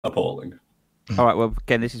appalling. All right, well,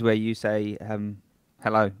 again, this is where you say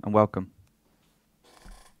hello and welcome.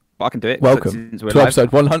 But I can do it. Welcome to live.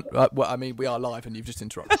 episode 100. We are live and you've just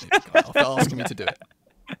interrupted me after asking me to do it.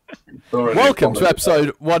 Welcome to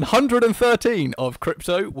episode 113 of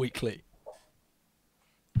Crypto Weekly.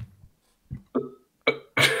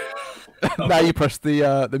 Now you press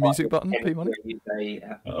the music button, P-Money.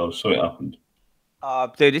 Oh, so it happened.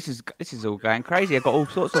 Dude, this is all going crazy. I've got all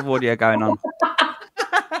sorts of audio going on.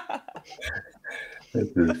 This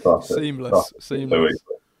is classic. Seamless.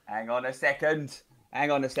 Hang on a second. I'm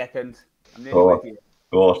nearly with you.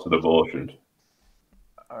 Aborted abortion.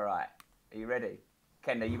 All right. Are you ready?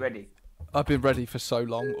 Ken, are you ready? I've been ready for so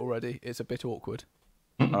long already. It's a bit awkward.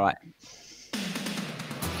 All right.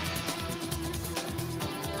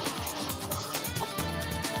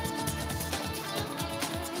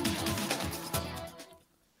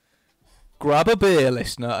 Grab a beer,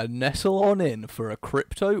 listener, and nestle on in for a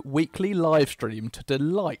Crypto Weekly live stream to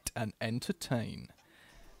delight and entertain.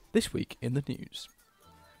 This week in the news.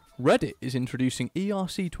 Reddit is introducing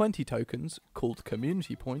ERC20 tokens called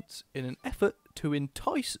community points in an effort to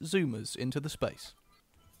entice Zoomers into the space.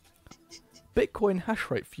 Bitcoin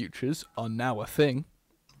hashrate futures are now a thing.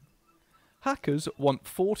 Hackers want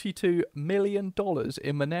 $42 million in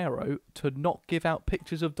Monero to not give out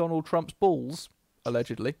pictures of Donald Trump's balls,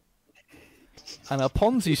 allegedly. And a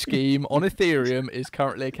Ponzi scheme on Ethereum is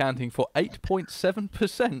currently accounting for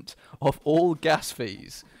 8.7% of all gas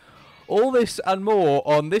fees. All this and more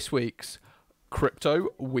on this week's Crypto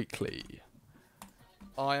Weekly.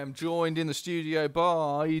 I am joined in the studio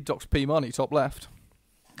by Dr. P Money, top left.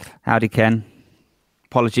 Howdy, Ken.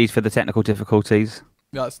 Apologies for the technical difficulties.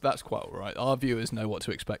 That's quite all right. Our viewers know what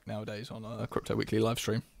to expect nowadays on a Crypto Weekly live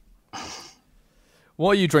stream.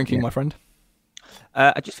 What are you drinking, my friend?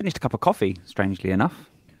 I just finished a cup of coffee, strangely enough.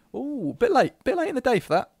 Oh, bit late in the day for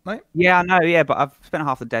that, mate. Yeah, I know. Yeah, but I've spent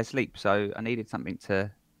half the day asleep, so I needed something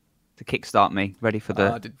to kickstart me, ready for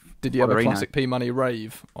the. Did you have a classic P Money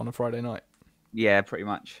rave on a Friday night? Yeah, pretty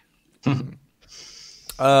much. Mr.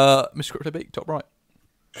 Crypto Beak, top right.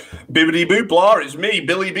 Bibbidi boop blah, it's me,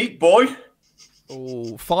 Billy Beat Boy.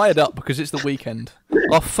 Oh, fired up because it's the weekend.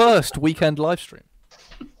 Our first weekend live stream.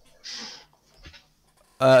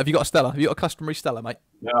 Have you got a Stella? Have you got a customary Stella, mate?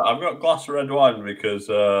 Yeah, I've got a glass of red wine because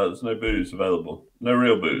there's no booze available. No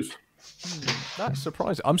real booze. That's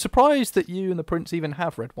surprising. I'm surprised that you and the Prince even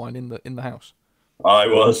have red wine in the house. I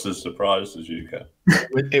was as surprised as you can.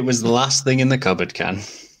 It was the last thing in the cupboard, Ken.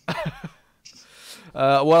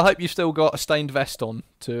 Well, I hope you've still got a stained vest on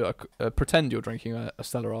to pretend you're drinking a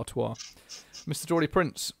Stella Artois. Mr. Geordie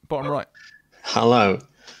Prince, bottom right. Hello.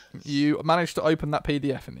 You managed to open that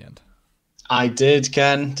PDF in the end. I did,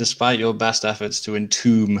 Ken, despite your best efforts to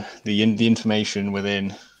entomb the information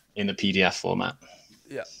within in the PDF format.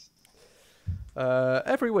 Yeah.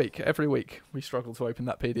 Every week we struggle to open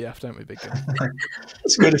that PDF, don't we, big guy?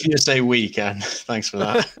 It's good if you say we, Ken. Thanks for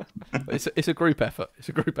that. It's a group effort. It's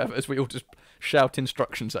a group effort as we all just shout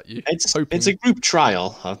instructions at you. It's a group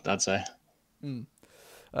trial, I'd say.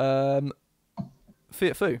 Fiat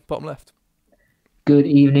Fu, bottom left. Good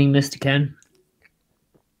evening, Mr. Ken.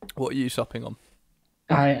 What are you supping on?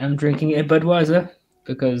 I am drinking a Budweiser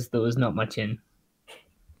because there was not much in.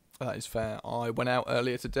 That is fair. I went out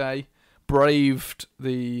earlier today, braved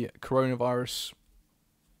the coronavirus,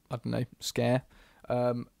 I don't know, scare,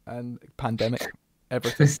 and pandemic,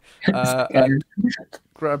 everything, and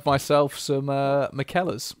grabbed myself some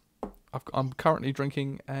Michelas. I'm currently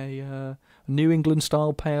drinking a New England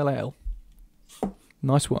style pale ale.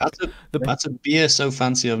 Nice one. That's a beer so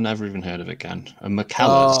fancy I've never even heard of it, Ken. A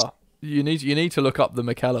Michelas. You need to look up the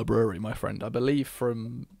Michela Brewery, my friend. I believe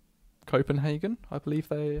from Copenhagen. I believe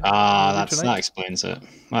they. That explains it.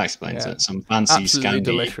 That explains it. Some fancy absolutely Scandi.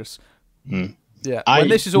 Delicious. Mm. Yeah. When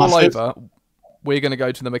this is all over, we're going to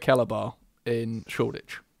go to the Michela bar in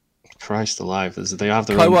Shoreditch. Christ alive! They have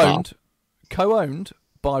their own bar. Co-owned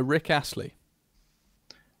by Rick Astley.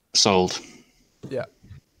 Sold. Yeah.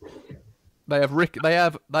 They have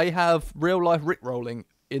real life Rick rolling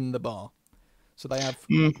in the bar. So they have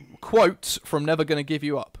quotes from Never Gonna Give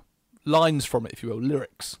You Up. Lines from it, if you will,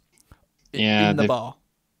 lyrics. In the bar.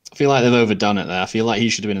 I feel like they've overdone it there. I feel like he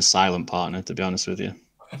should have been a silent partner, to be honest with you.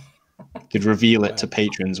 Could reveal it to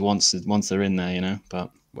patrons once they're in there, you know.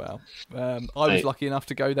 But I was lucky enough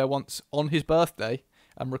to go there once on his birthday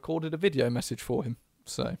and recorded a video message for him.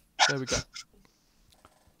 So there we go.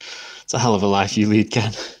 It's a hell of a life you lead,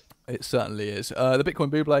 Ken. It certainly is. The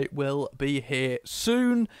Bitcoin Buble will be here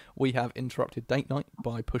soon. We have interrupted date night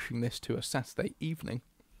by pushing this to a Saturday evening.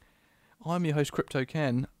 I'm your host, Crypto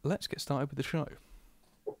Ken. Let's get started with the show.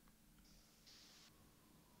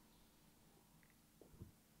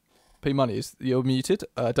 P Money, you're muted.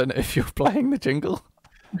 I don't know if you're playing the jingle.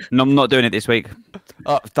 No, I'm not doing it this week.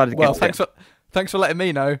 Started Well, against thanks for letting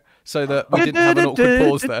me know, so that we didn't have an awkward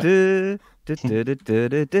pause there.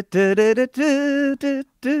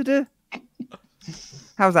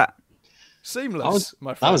 How's that? Seamless,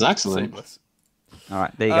 my friend. That was excellent. Seamless. All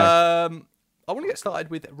right, there you go. I want to get started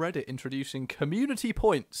with Reddit introducing community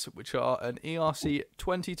points, which are an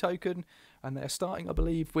ERC20 token, and they're starting, I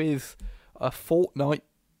believe, with a Fortnite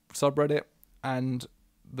subreddit and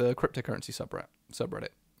the cryptocurrency subreddit.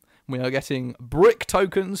 We are getting brick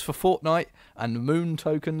tokens for Fortnite and moon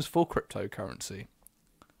tokens for cryptocurrency.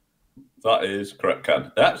 That is correct,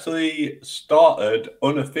 Ken. It actually started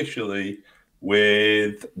unofficially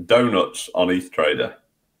with donuts on ETH Trader.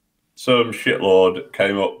 Some shitlord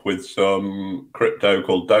came up with some crypto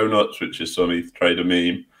called donuts, which is some ETH Trader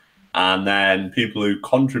meme. And then people who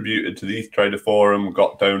contributed to the ETH Trader forum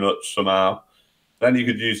got donuts somehow. Then you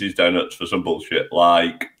could use these donuts for some bullshit,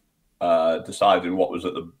 like deciding what was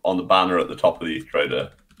on the banner at the top of the ETH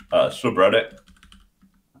Trader subreddit.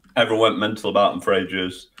 Everyone went mental about them for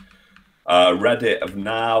ages. Reddit have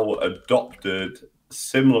now adopted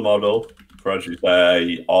similar model for, as you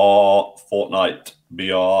say, our Fortnite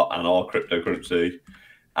BR and our cryptocurrency,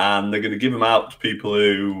 and they're going to give them out to people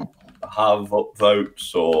who have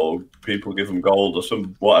upvotes, or people give them gold or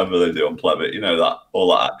some whatever they do on Plebit. You know, that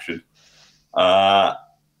all that action.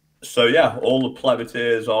 So yeah, all the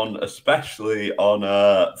Plebiteers especially on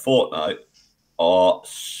Fortnite, are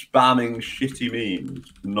spamming shitty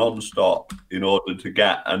memes non-stop in order to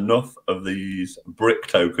get enough of these brick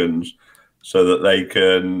tokens so that they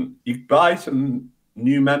can buy some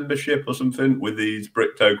new membership or something with these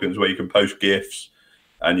brick tokens where you can post GIFs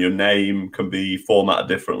and your name can be formatted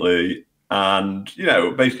differently. And, you know,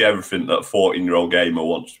 basically everything that a 14-year-old gamer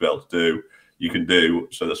wants to be able to do, you can do.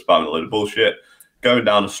 So they're spamming a load of bullshit. Going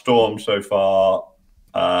down a storm so far.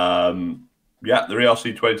 Yeah, the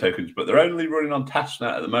ERC20 tokens, but they're only running on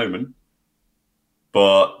testnet at the moment.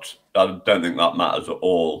 But I don't think that matters at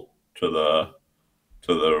all to the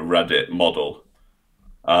Reddit model.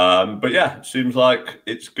 But yeah, it seems like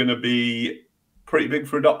it's going to be pretty big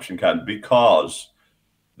for adoption, Ken, because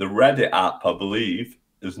the Reddit app, I believe,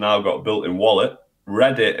 has now got a built-in wallet.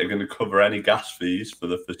 Reddit are going to cover any gas fees for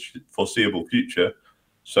the foreseeable future.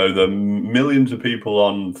 So the millions of people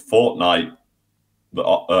on Fortnite, the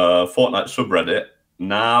Fortnite subreddit,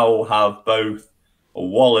 now have both a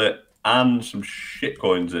wallet and some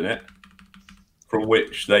shitcoins in it, from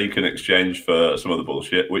which they can exchange for some other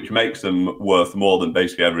bullshit, which makes them worth more than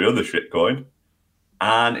basically every other shitcoin.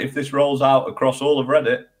 And if this rolls out across all of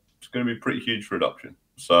Reddit, it's going to be pretty huge for adoption.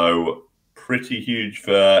 So pretty huge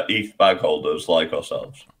for ETH bag holders like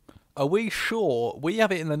ourselves. Are we sure? We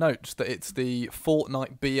have it in the notes that it's the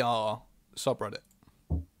Fortnite BR subreddit.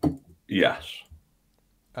 Yes.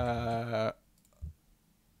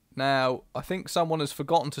 Now, I think someone has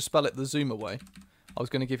forgotten to spell it the Zoomer way. I was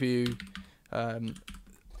going to give you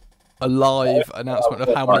a live announcement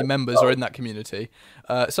of how many members are in that community.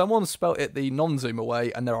 Someone spelt it the non-Zoomer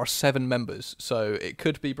way, and there are 7 members, so it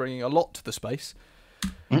could be bringing a lot to the space.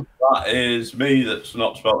 That is me that's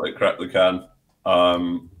not spelled it correctly, Ken.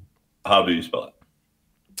 How do you spell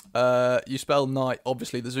it? You spell night,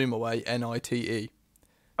 obviously, the Zoomer way, N-I-T-E.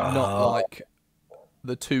 Not like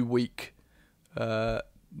the 2-week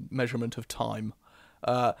measurement of time.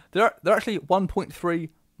 There are actually 1.3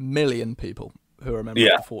 million people who are members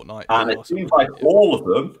of Fortnite. And it seems like all of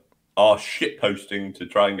them are shitposting to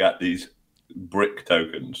try and get these brick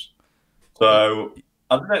tokens. So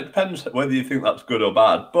I don't know, it depends whether you think that's good or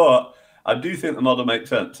bad, but I do think the model makes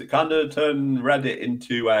sense. It kind of turned Reddit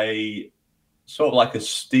into a sort of like a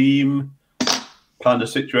Steam kind of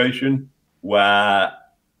situation where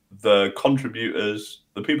the contributors,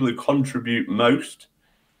 the people who contribute most,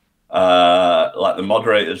 like the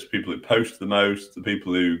moderators, people who post the most, the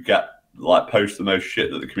people who post the most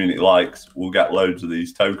shit that the community likes, will get loads of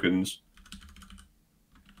these tokens.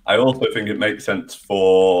 I also think it makes sense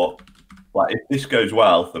for, like, if this goes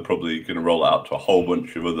well, they're probably going to roll it out to a whole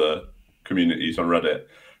bunch of other communities on Reddit.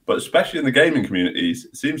 But especially in the gaming communities,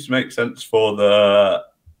 it seems to make sense for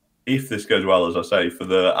if this goes well, as I say, for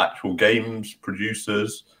the actual games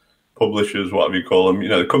producers, publishers, whatever you call them, you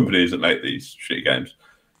know, the companies that make these shitty games,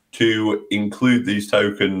 to include these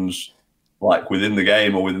tokens like within the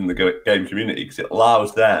game or within the game community, because it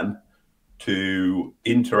allows them to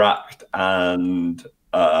interact and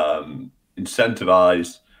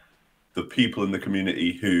incentivize the people in the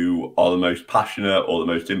community who are the most passionate or the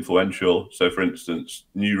most influential. So, for instance,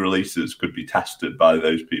 new releases could be tested by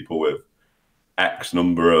those people with X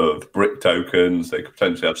number of brick tokens. They could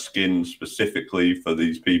potentially have skins specifically for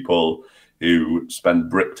these people who spend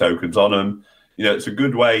brick tokens on them. You know, it's a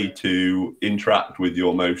good way to interact with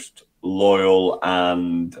your most loyal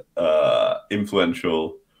and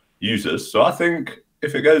influential users. So I think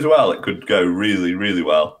if it goes well, it could go really, really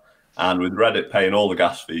well. And with Reddit paying all the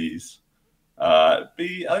gas fees, I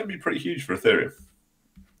think it'd be pretty huge for Ethereum.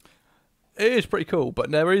 It is pretty cool, but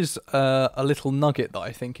there is a little nugget that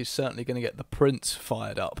I think is certainly going to get the Prince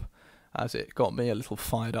fired up, as it got me a little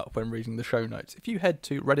fired up when reading the show notes. If you head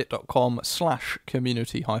to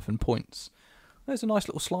reddit.com/community-points, there's a nice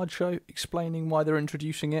little slideshow explaining why they're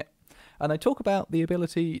introducing it, and they talk about the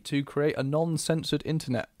ability to create a non-censored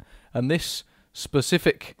internet, and this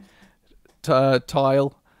specific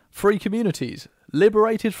tile, free communities,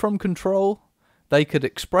 liberated from control, they could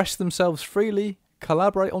express themselves freely,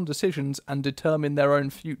 collaborate on decisions, and determine their own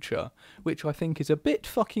future, which I think is a bit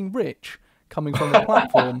fucking rich, coming from a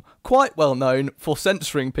platform quite well known for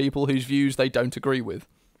censoring people whose views they don't agree with.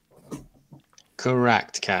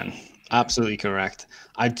 Correct, Ken. Absolutely correct.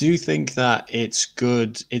 I do think that it's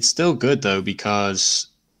good. It's still good, though, because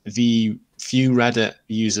the few Reddit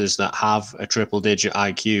users that have a triple-digit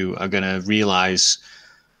IQ are going to realize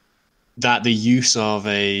that the use of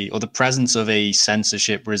the presence of a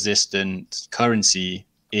censorship-resistant currency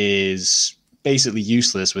is basically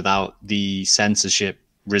useless without the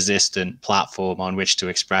censorship-resistant platform on which to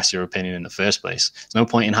express your opinion in the first place. There's no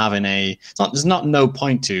point in having there's not no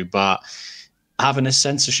point to, but having a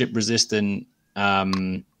censorship-resistant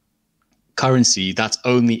currency that's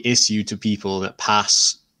only issued to people that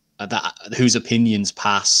pass whose opinions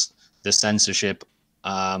pass the censorship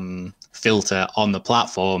filter on the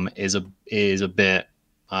platform is a bit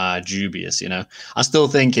dubious. You know, I'm still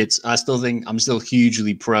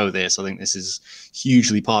hugely pro this. I think this is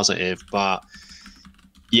hugely positive, but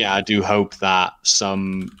yeah, I do hope that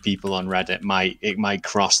some people on Reddit might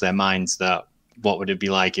cross their minds that what would it be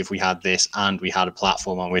like if we had this and we had a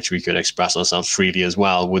platform on which we could express ourselves freely as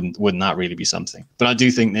well? Wouldn't that really be something? But I do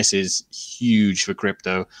think this is huge for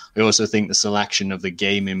crypto. I also think the selection of the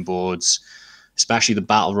gaming boards, especially the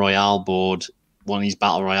Battle Royale board, one of these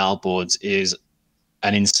Battle Royale boards is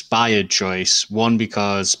an inspired choice. One,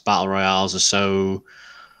 because Battle Royales are so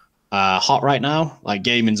hot right now. Like,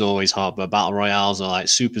 gaming's always hot, but Battle Royales are like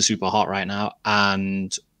super, super hot right now.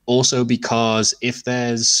 And also because if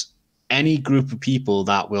there's any group of people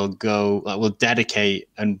that will dedicate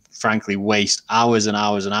and frankly waste hours and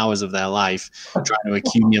hours and hours of their life trying to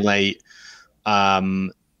accumulate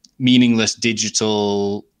meaningless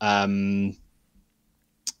digital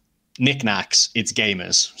knickknacks, it's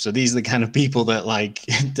gamers. So these are the kind of people that like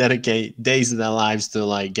dedicate days of their lives to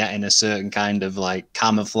like getting a certain kind of like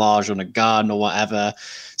camouflage on a gun or whatever.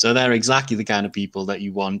 So they're exactly the kind of people that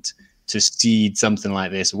you want to seed something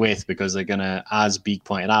like this with, because they're gonna, as Beak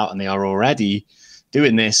pointed out, and they are already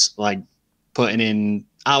doing this, like putting in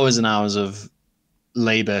hours and hours of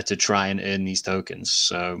labor to try and earn these tokens.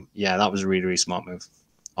 So yeah, that was a really, really smart move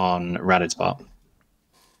on Reddit's part.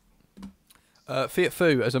 Fiat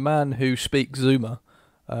Fu, as a man who speaks Zoomer,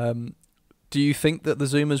 do you think that the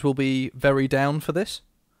Zoomers will be very down for this?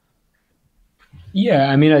 Yeah,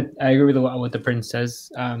 I mean, I agree with a lot of what the Prince says.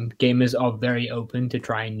 Gamers are very open to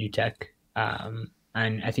trying new tech. And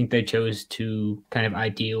I think they chose two kind of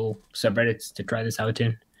ideal subreddits to try this out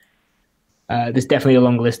in. There's definitely a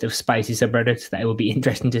long list of spicy subreddits that it will be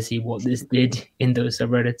interesting to see what this did in those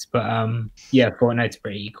subreddits. But yeah, Fortnite's a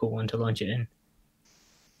pretty cool one to launch it in.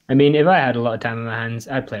 I mean, if I had a lot of time on my hands,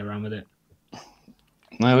 I'd play around with it.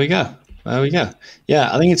 There we go. Yeah,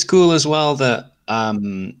 I think it's cool as well that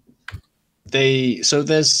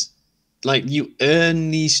there's like, you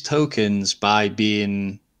earn these tokens by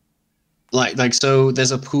being so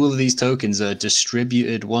there's a pool of these tokens that are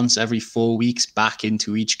distributed once every 4 weeks back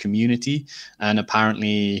into each community. And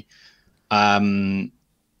apparently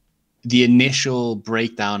the initial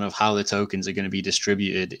breakdown of how the tokens are going to be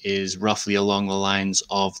distributed is roughly along the lines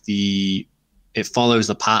of it follows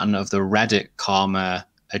the pattern of the Reddit karma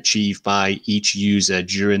achieved by each user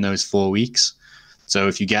during those 4 weeks. So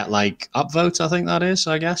if you get like upvotes, I think that is,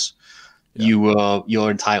 I guess, yeah, you're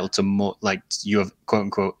entitled to more, like you have quote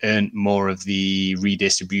unquote earned more of the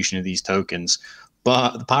redistribution of these tokens.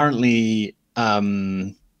 But apparently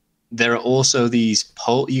there are also these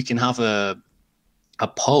you can have a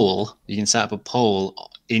poll, you can set up a poll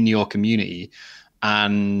in your community,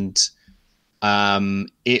 and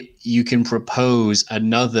you can propose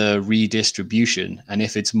another redistribution, and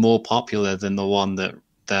if it's more popular than the one that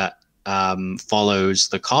follows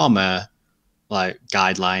the karma like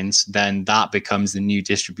guidelines, then that becomes the new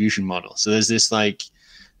distribution model. So there's this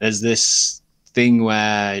thing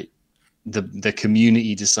where the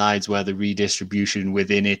community decides where the redistribution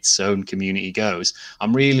within its own community goes.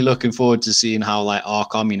 I'm really looking forward to seeing how like our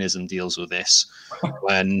communism deals with this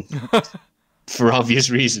when for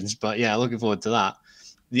obvious reasons. But yeah, looking forward to that.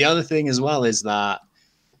 The other thing as well is that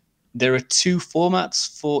there are two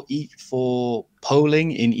formats for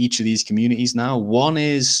polling in each of these communities now. One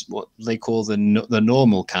is what they call the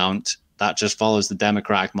normal count. That just follows the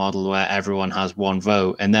democratic model where everyone has one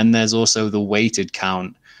vote. And then there's also the weighted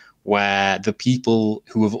count, where the people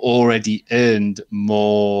who have already earned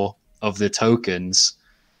more of the tokens,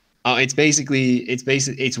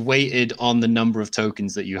 it's weighted on the number of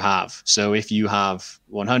tokens that you have. So if you have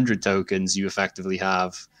 100 tokens, you effectively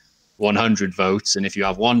have 100 votes, and if you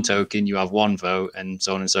have one token, you have one vote, and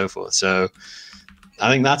so on and so forth. So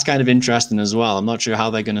I think that's kind of interesting as well. I'm not sure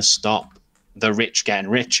how they're going to stop the rich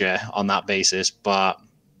getting richer on that basis, but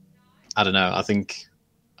I don't know.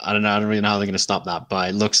 I don't really know how they're going to stop that, but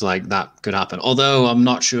it looks like that could happen. Although I'm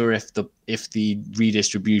not sure if the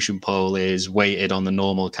redistribution poll is weighted on the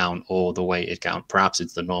normal count or the weighted count. Perhaps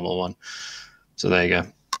it's the normal one. So there you go.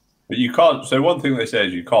 But you can't. So one thing they say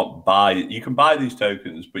is you can't buy. You can buy these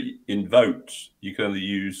tokens, but in votes you can only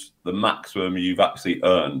use the maximum you've actually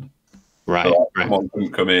earned. Right. So right. Someone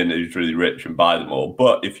couldn't come in who's really rich and buy them all.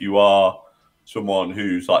 But if you are someone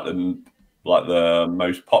who's like the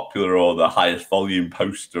most popular or the highest volume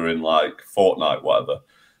poster in like Fortnite, whatever,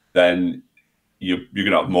 then you're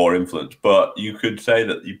going to have more influence. But you could say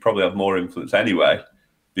that you probably have more influence anyway,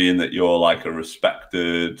 being that you're like a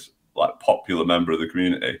respected, like popular member of the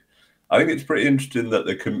community. I think it's pretty interesting that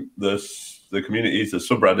the communities, the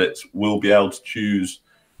subreddits, will be able to choose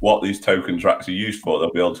what these tokens are actually used for.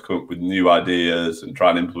 They'll be able to come up with new ideas and try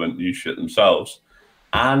and implement new shit themselves.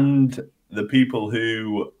 And the people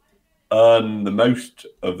who earn the most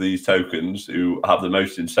of these tokens, who have the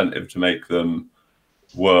most incentive to make them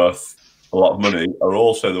worth a lot of money, are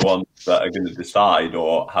also the ones that are going to decide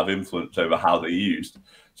or have influence over how they're used.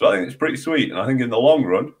 So I think it's pretty sweet. And I think in the long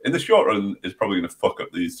run, in the short run, it's probably going to fuck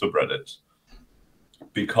up these subreddits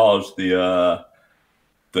because the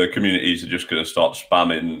communities are just going to start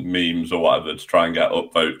spamming memes or whatever to try and get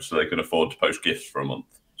upvotes so they can afford to post gifts for a month,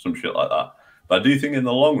 some shit like that. But I do think in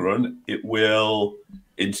the long run, it will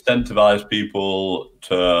incentivize people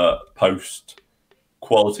to post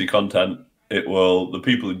quality content. The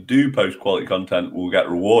people who do post quality content will get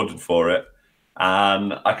rewarded for it.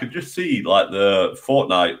 And I could just see like the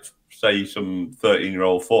Fortnite, say some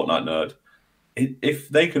 13-year-old Fortnite nerd, if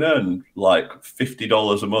they can earn like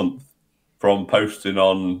 $50 a month from posting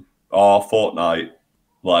on our Fortnite,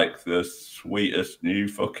 like the sweetest new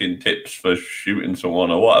fucking tips for shooting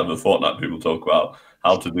someone or whatever Fortnite people talk about,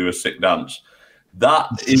 how to do a sick dance.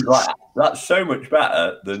 That's so much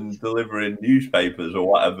better than delivering newspapers or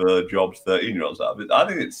whatever jobs 13-year-olds have. I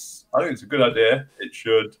think it's a good idea. It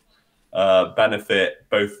should benefit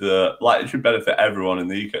it should benefit everyone in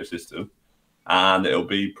the ecosystem, and it'll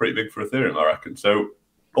be pretty big for Ethereum, I reckon. So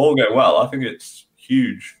all going well, I think it's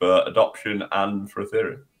huge for adoption and for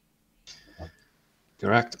Ethereum.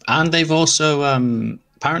 Correct. And they've also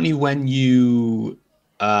apparently when you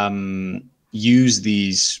use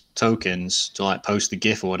these tokens to like post a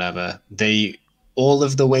GIF or whatever, all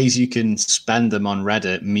of the ways you can spend them on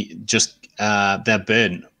Reddit they're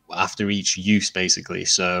burned after each use basically.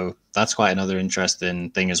 So that's quite another interesting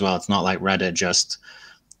thing as well. It's not like Reddit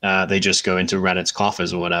they just go into Reddit's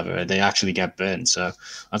coffers or whatever. They actually get burned. So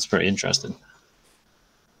that's pretty interesting.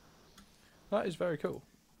 That is very cool.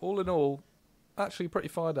 All in all, actually pretty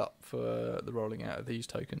fired up for the rolling out of these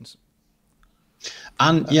tokens.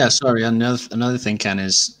 And another thing, Ken,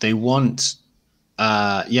 is they want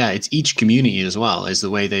it's each community as well is the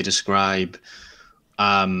way they describe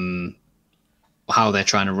how they're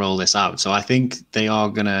trying to roll this out. So I think they are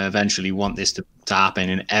going to eventually want this to happen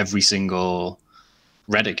in every single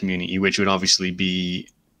Reddit community, which would obviously be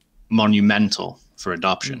monumental for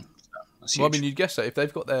adoption. Well, I mean, you'd guess that if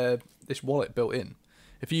they've got this wallet built in,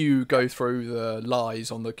 if you go through the lies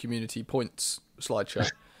on the community points slideshow,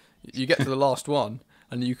 you get to the last one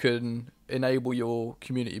and you can enable your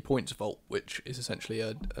community points vault, which is essentially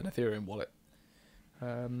an Ethereum wallet.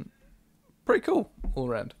 Pretty cool all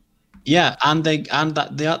around. Yeah, and that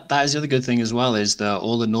is the other good thing as well, is that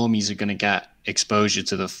all the normies are going to get exposure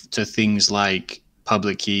to things like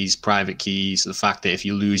public keys, private keys, the fact that if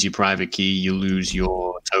you lose your private key, you lose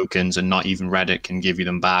your tokens and not even Reddit can give you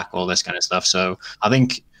them back, all this kind of stuff. So I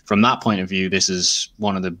think from that point of view, this is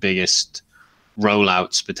one of the biggest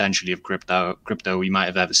rollouts potentially of crypto we might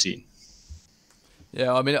have ever seen.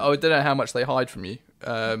 Yeah, I mean, I don't know how much they hide from you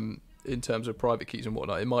in terms of private keys and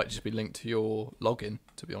whatnot. It might just be linked to your login,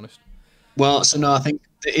 to be honest. Well, so no, I think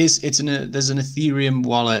there's an Ethereum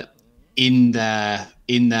wallet in their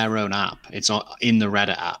own app. It's in the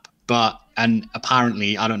Reddit app. And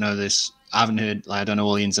apparently, I don't know this. I haven't heard, like, I don't know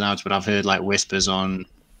all the ins and outs, but I've heard like whispers on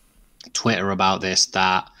Twitter about this,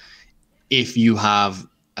 that if you have,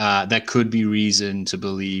 there could be reason to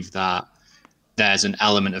believe that there's an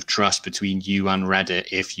element of trust between you and Reddit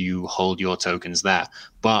if you hold your tokens there.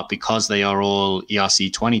 But because they are all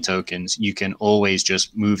ERC20 tokens, you can always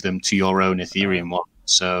just move them to your own Ethereum wallet.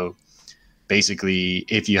 So basically,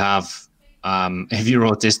 if you have, if you're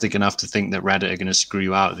autistic enough to think that Reddit are going to screw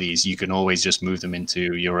you out of these, you can always just move them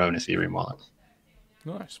into your own Ethereum wallet.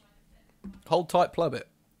 Nice. Hold tight, pleb it.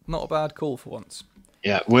 Not a bad call for once.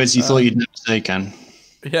 Yeah, words you thought you'd never say, Ken.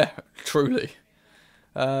 Yeah, truly.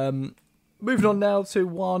 Moving on now to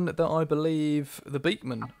one that I believe the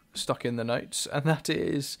Beekman stuck in the notes, and that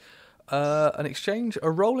is an exchange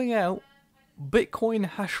are rolling out Bitcoin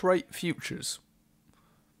hash rate futures.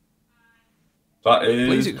 That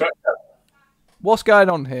is correct. What's going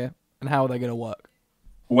on here, and how are they going to work?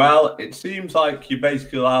 Well, it seems like you're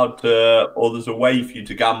basically allowed to, or there's a way for you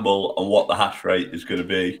to gamble on what the hash rate is going to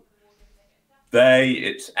be.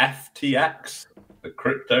 It's FTX, the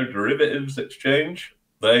crypto derivatives exchange.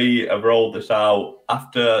 They have rolled this out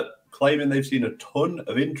after claiming they've seen a ton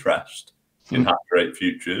of interest in hash rate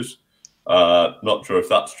futures. Not sure if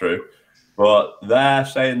that's true, but they're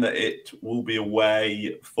saying that it will be a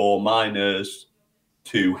way for miners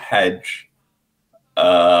to hedge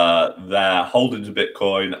their holdings of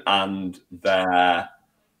Bitcoin and their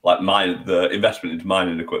the investment into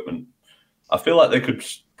mining equipment. I feel like they could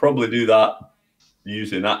probably do that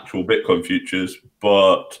using actual Bitcoin futures,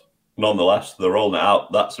 but nonetheless, they're rolling it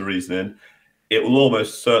out. That's the reasoning. It will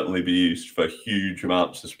almost certainly be used for huge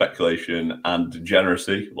amounts of speculation and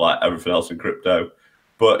degeneracy, like everything else in crypto.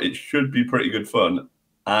 But it should be pretty good fun,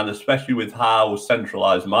 and especially with how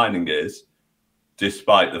centralized mining is,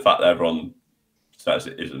 despite the fact that everyone says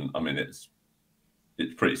it isn't. I mean, it's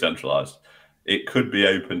pretty centralized. It could be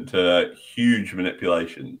open to huge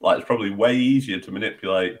manipulation. Like, it's probably way easier to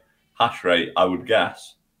manipulate hash rate, I would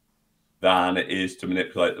guess, than it is to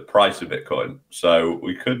manipulate the price of Bitcoin. So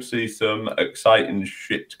we could see some exciting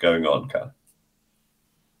shit going on, Ken.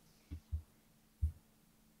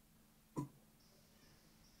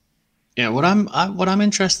 Yeah, what I'm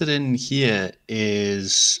interested in here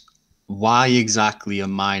is why exactly a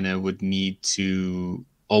miner would need to,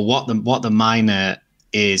 or what the miner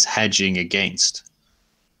is hedging against.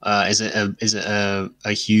 Is it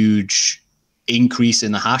a huge increase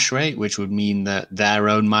in the hash rate, which would mean that their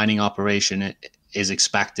own mining operation is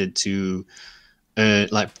expected to earn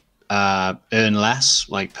less,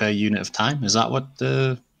 like, per unit of time? Is that what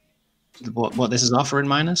this is offering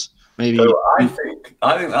miners? Maybe. So I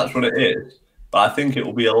think that's what it is, but I think it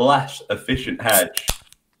will be a less efficient hedge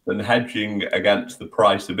than hedging against the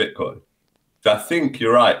price of Bitcoin. So I think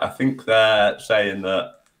you're right. I think they're saying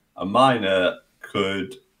that a miner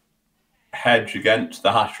could hedge against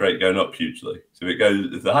the hash rate going up hugely. So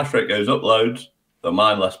if the hash rate goes up loads, they'll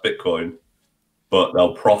mine less Bitcoin, but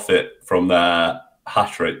they'll profit from their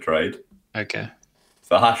hash rate trade. Okay. If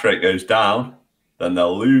the hash rate goes down, then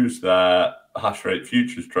they'll lose their hash rate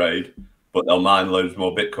futures trade, but they'll mine loads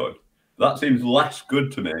more Bitcoin. That seems less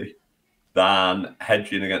good to me than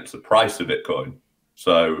hedging against the price of Bitcoin.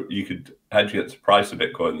 So you could hedge against the price of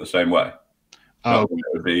Bitcoin the same way. Oh, it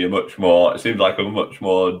would be it seems like a much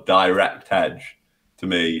more direct hedge to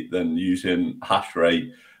me than using hash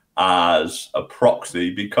rate as a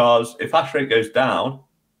proxy, because if hash rate goes down,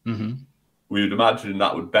 we would imagine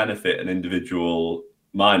that would benefit an individual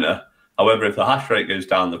miner. However, if the hash rate goes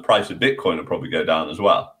down, the price of Bitcoin will probably go down as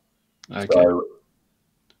well. okay. So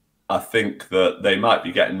I think that they might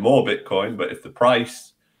be getting more Bitcoin, but if the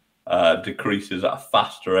price decreases at a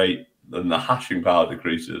faster rate than the hashing power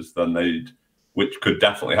decreases, then which could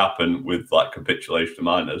definitely happen with like capitulation to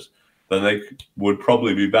miners, then they would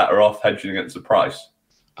probably be better off hedging against the price.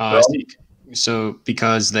 So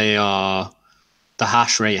because the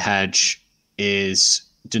hash rate hedge is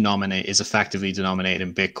effectively denominated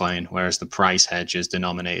in Bitcoin, whereas the price hedge is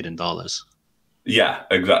denominated in dollars. Yeah,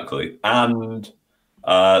 exactly. And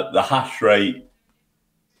the hash rate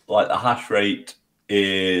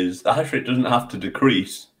doesn't have to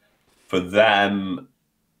decrease for them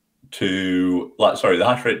to the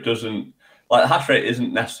hash rate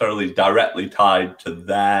isn't necessarily directly tied to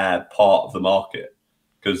their part of the market,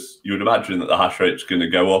 because you would imagine that the hash rate's going to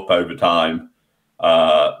go up over time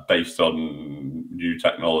based on new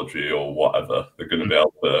technology or whatever. They're going to be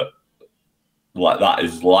able to, that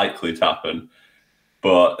is likely to happen.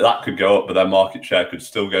 but that could go up, but their market share could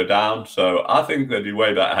still go down. So I think they'd be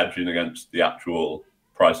way better hedging against the actual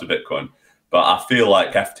price of Bitcoin. But I feel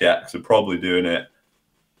like FTX are probably doing it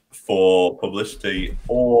for publicity,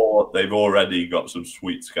 or they've already got some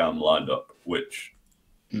sweet scam lined up, which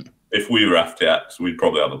if we were FTX, we'd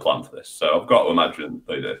probably have a plan for this. So I've got to imagine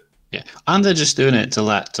they do. Yeah, and they're just doing it to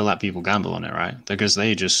let people gamble on it, right? Because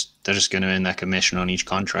they're just going to earn their commission on each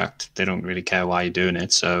contract. They don't really care why you're doing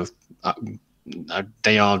it. So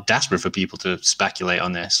they are desperate for people to speculate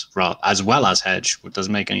on this, as well as hedge. It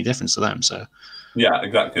doesn't make any difference to them. So yeah,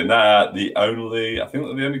 exactly. And they're I think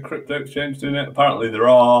they're the only crypto exchange doing it. Apparently, there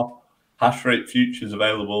are hashrate futures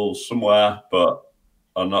available somewhere, but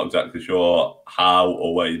I'm not exactly sure how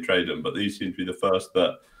or where you trade them. But these seem to be the first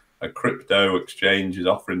that a crypto exchange is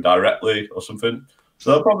offering directly or something.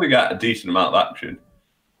 So they'll probably get a decent amount of action.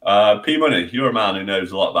 P Money, you're a man who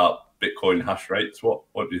knows a lot about Bitcoin hash rates. What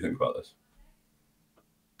do you think about this?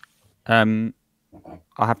 I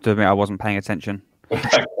have to admit I wasn't paying attention.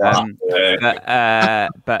 Sounds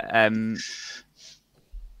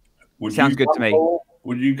good to me.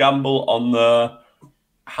 Would you gamble on the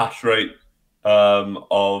hash rate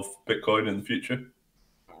of Bitcoin in the future?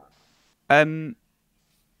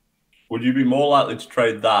 Would you be more likely to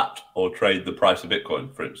trade that or trade the price of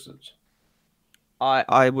Bitcoin, for instance?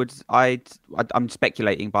 I'm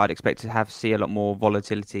speculating, but I'd expect to see a lot more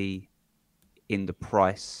volatility in the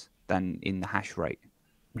price than in the hash rate.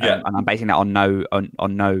 Yeah, and I'm basing that on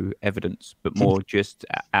no evidence, but more just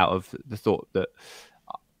out of the thought that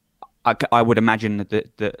I would imagine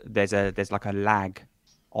that there's like a lag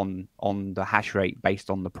on the hash rate based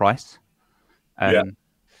on the price, and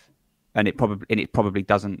it probably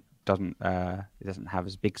doesn't have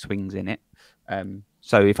as big swings in it.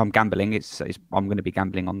 So if I'm gambling, I'm going to be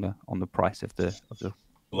gambling on the price of the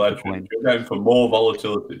Legend. You're going for more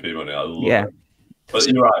volatility, people. I love it. But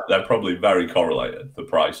you're right; they're probably very correlated, the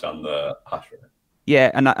price and the hash rate.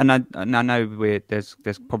 Yeah, and I know there's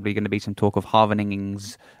probably going to be some talk of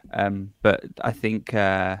halvenings, but I think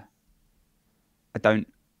I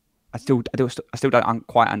still don't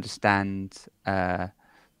quite understand how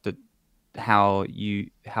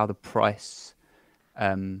the price,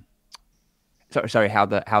 how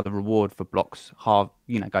the reward for blocks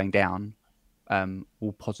going down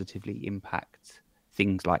will positively impact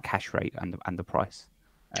things like hash rate and the price.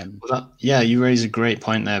 You raise a great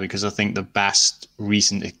point there, because I think the best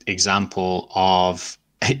recent example of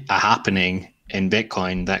a happening in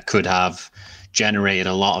Bitcoin that could have generated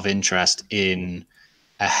a lot of interest in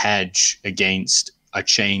a hedge against a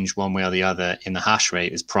change one way or the other in the hash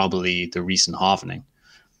rate is probably the recent halvening.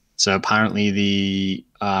 So apparently the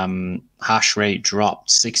hash rate dropped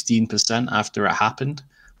 16% after it happened,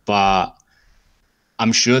 but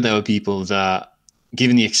I'm sure there were people that,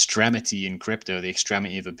 given the extremity in crypto, the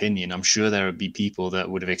extremity of opinion, I'm sure there would be people that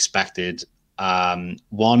would have expected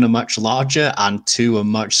one, a much larger, and two, a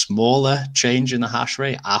much smaller change in the hash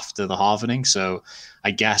rate after the halvening. So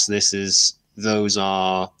I guess those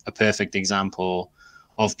are a perfect example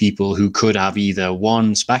of people who could have either,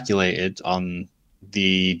 one, speculated on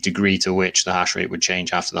the degree to which the hash rate would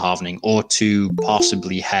change after the halvening, or two,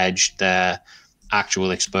 possibly hedged their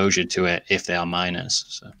actual exposure to it if they are miners.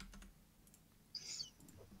 So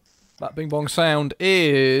that bing bong sound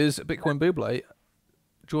is Bitcoin Buble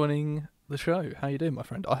joining the show. How you doing, my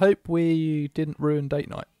friend? I hope we didn't ruin date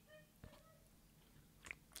night.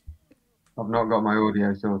 I've not got my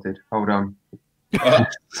audio sorted. Hold on.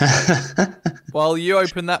 While you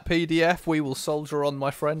open that PDF, we will soldier on, my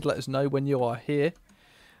friend. Let us know when you are here.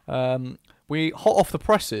 We hot off the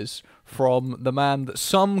presses from the man that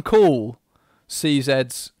some call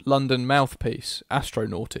CZ's London mouthpiece,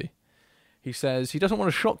 Astronauty. He says he doesn't want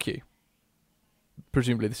to shock you.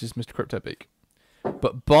 Presumably this is Mr. CryptoBeak.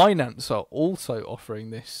 But Binance are also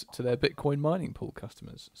offering this to their Bitcoin mining pool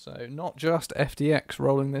customers. So not just FTX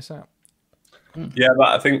rolling this out. Yeah, but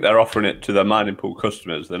I think they're offering it to their mining pool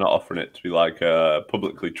customers. They're not offering it to be like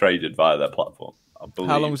publicly traded via their platform.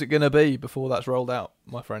 How long is it going to be before that's rolled out,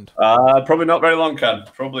 my friend? Probably not very long, Ken.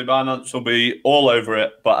 Probably Binance will be all over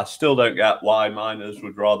it, but I still don't get why miners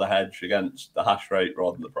would rather hedge against the hash rate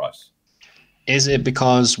rather than the price. Is it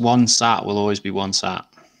because one sat will always be one sat?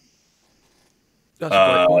 That's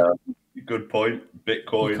a great point. Good point.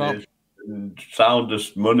 Bitcoin is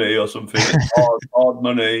soundest money or something. It's hard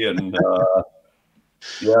money, and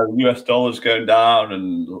the US dollar's going down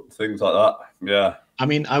and things like that. Yeah. I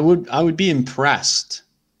mean, I would be impressed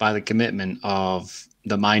by the commitment of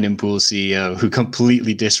the mining pool CEO, who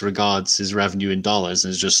completely disregards his revenue in dollars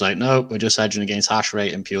and is just like, no, we're just hedging against hash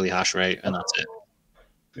rate and purely hash rate, and that's it.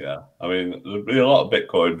 Yeah, I mean, there'd be a lot of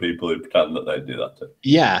Bitcoin people who pretend that they do that too.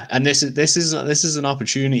 Yeah, and this is an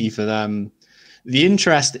opportunity for them. The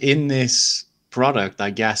interest in this product, I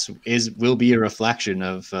guess, will be a reflection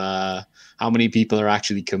of how many people are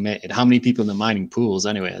actually committed. How many people in the mining pools,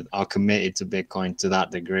 anyway, are committed to Bitcoin to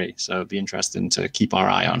that degree. So it'd be interesting to keep our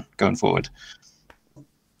eye on going forward.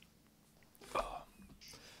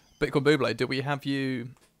 Bitcoin Buble, do we have you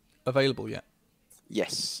available yet?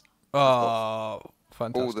 Yes. Oh,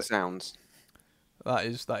 fantastic! All the sounds. That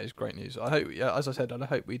is great news. I hope, yeah, as I said, I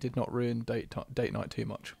hope we did not ruin date night too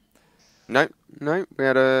much. No. We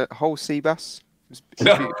had a whole sea bass. It was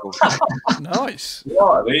beautiful. Nice.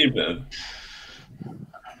 What an evening.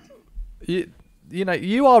 You know,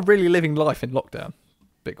 you are really living life in lockdown,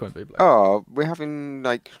 Bitcoin Buble. Oh, we're having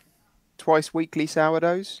like twice weekly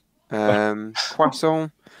sourdoughs,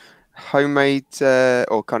 croissant, homemade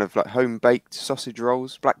or kind of like home baked sausage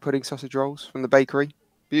rolls, black pudding sausage rolls from the bakery.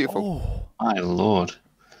 Beautiful. Oh, My lord.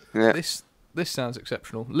 Yeah. this sounds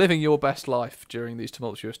exceptional. Living your best life during these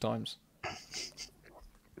tumultuous times.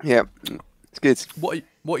 Yeah. It's good. What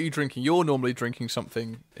are you drinking? You're normally drinking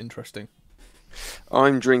something interesting.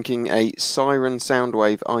 I'm drinking a Siren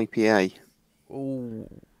Soundwave IPA. Oh,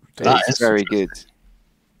 That It's is very good.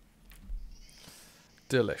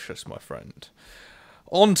 delicious, my friend.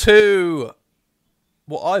 On to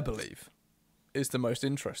what I believe is the most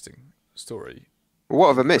interesting story What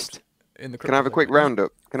have I missed? in the Can I have a crypto quick market.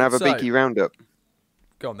 roundup? Can I have a So- beaky roundup?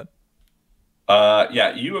 Go on then.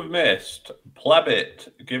 Yeah, you have missed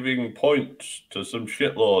Plebbit giving points to some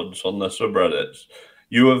shitlords on the subreddits.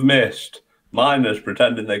 You have missed miners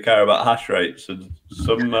pretending they care about hash rates and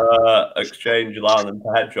some exchange allowing them to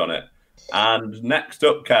hedge on it. And next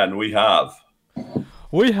up, Ken, we have...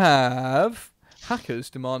 We have hackers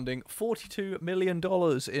demanding $42 million in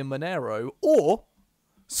Monero or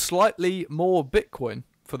slightly more Bitcoin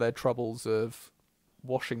for their troubles of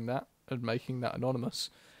washing that and making that anonymous.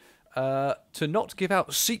 To not give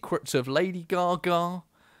out secrets of Lady Gaga,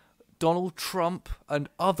 Donald Trump, and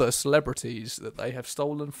other celebrities that they have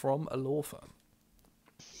stolen from a law firm.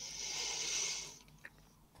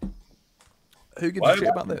 Who gives a shit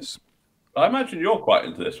about this? I imagine you're quite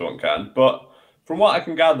into this one, Ken, but from what I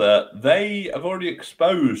can gather, they have already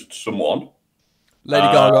exposed someone. Lady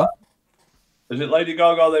Gaga. Is it Lady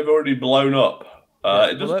Gaga they've already blown up?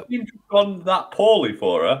 Yeah, It doesn't seem to have gone that poorly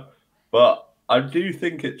for her, but I do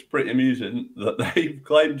think it's pretty amusing that they've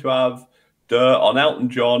claimed to have dirt on Elton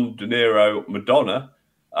John, De Niro, Madonna.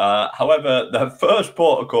 However, their first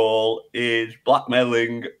protocol is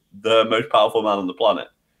blackmailing the most powerful man on the planet.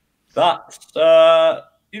 That's,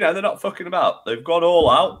 they're not fucking about. They've gone all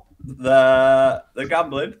out. They're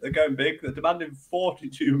gambling. They're going big. They're demanding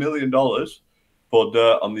 $42 million for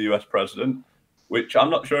dirt on the US president, which I'm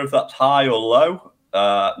not sure if that's high or low.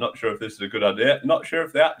 Not sure if this is a good idea. Not sure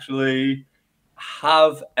if they actually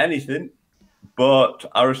have anything, but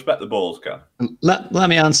I respect the balls, Ken. Let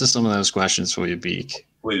me answer some of those questions for you, Beak.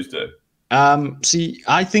 Please do. See,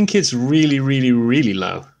 I think it's really, really, really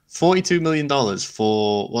low. $42 million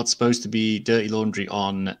for what's supposed to be dirty laundry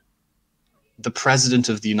on the president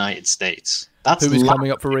of the United States. That's Who is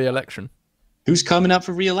coming up for re-election? Who's coming up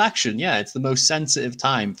for re-election? Yeah, it's the most sensitive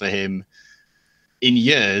time for him in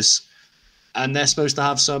years. And they're supposed to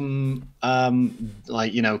have some,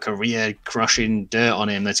 career-crushing dirt on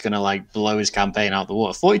him that's going to, blow his campaign out the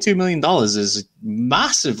water. $42 million is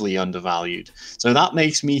massively undervalued. So that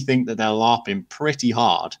makes me think that they're LARPing pretty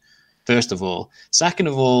hard, first of all. Second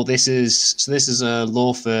of all, this is a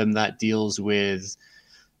law firm that deals with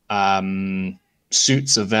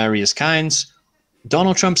suits of various kinds.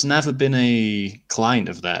 Donald Trump's never been a client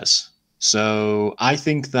of theirs. So I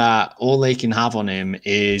think that all they can have on him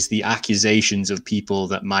is the accusations of people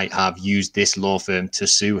that might have used this law firm to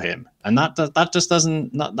sue him. And that just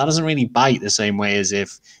doesn't really bite the same way as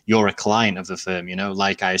if you're a client of the firm,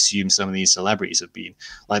 like I assume some of these celebrities have been.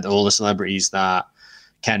 Like all the celebrities that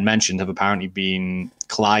Ken mentioned have apparently been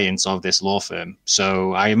clients of this law firm.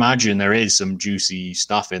 So I imagine there is some juicy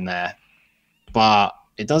stuff in there. But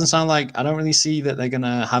it doesn't sound like, I don't really see that they're going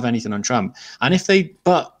to have anything on Trump. And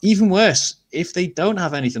but even worse, if they don't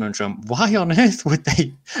have anything on Trump, why on earth would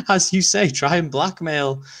they, as you say, try and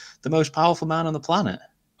blackmail the most powerful man on the planet?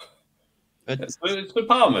 It's a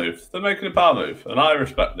power move. They're making a power move, and I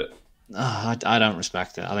respect it. I don't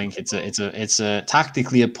respect it. I think it's a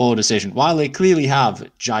tactically a poor decision. While they clearly have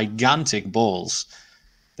gigantic balls,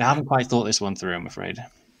 they haven't quite thought this one through, I'm afraid.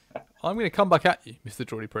 I'm going to come back at you, Mr.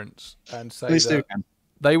 Geordie Prince, and say Please do, that Ken.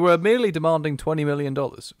 they were merely demanding $20 million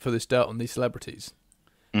for this dirt on these celebrities.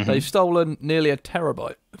 Mm-hmm. They've stolen nearly a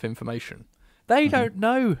terabyte of information. They don't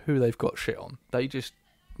know who they've got shit on. They just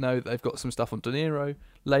know that they've got some stuff on De Niro,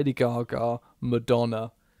 Lady Gaga,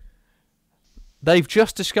 Madonna. They've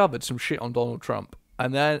just discovered some shit on Donald Trump,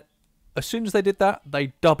 and then as soon as they did that,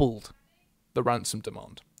 they doubled the ransom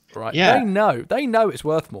demand. Right? Yeah. They know it's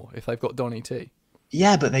worth more if they've got Donny T.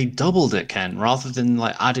 Yeah, but they doubled it, Ken, rather than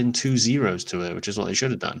like adding 2 zeros to it, which is what they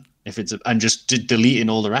should have done. If it's and just deleting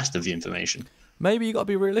all the rest of the information. Maybe you got to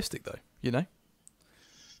be realistic, though. You know,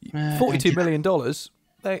 $42 million.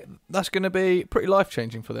 That's going to be pretty life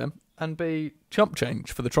changing for them, and be chump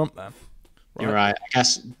change for the Trump man. Right? You're right. I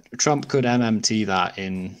guess Trump could MMT that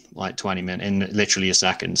in like 20 minutes, in literally a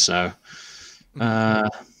second. So,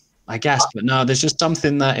 I guess, but no, there's just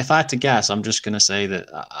something that if I had to guess, I'm just going to say that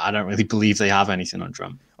I don't really believe they have anything on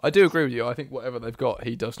Trump. I do agree with you. I think whatever they've got,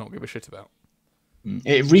 he does not give a shit about.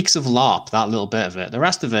 It reeks of LARP, that little bit of it. The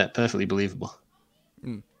rest of it, perfectly believable.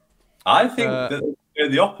 I think that they should go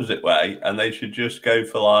the opposite way, and they should just go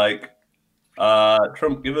for like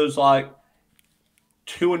Trump, give us like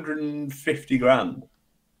 250 grand.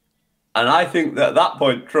 And I think that at that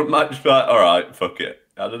point, Trump might just be like, all right, fuck it.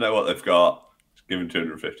 I don't know what they've got. Just give him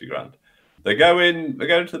 250 grand. They're going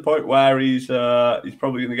to the point where he's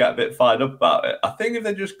probably going to get a bit fired up about it. I think if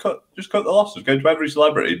they just cut the losses, go to every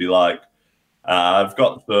celebrity, be like, I've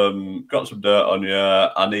got some dirt on you.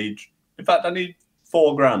 I need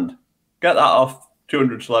 4 grand. Get that off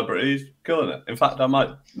 200 celebrities, killing it. In fact,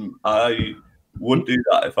 I would do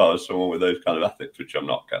that if I was someone with those kind of ethics, which I'm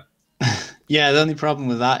not, Ken. Yeah, the only problem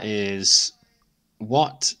with that is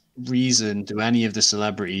what reason do any of the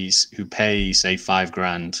celebrities who pay, say, 5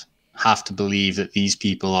 grand have to believe that these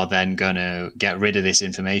people are then going to get rid of this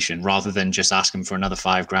information rather than just ask them for another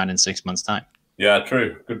 5 grand in 6 months' time? Yeah,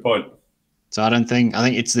 true. Good point. So I think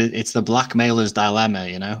it's the blackmailer's dilemma,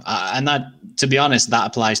 you know, and that, to be honest, that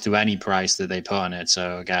applies to any price that they put on it.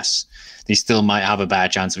 So I guess they still might have a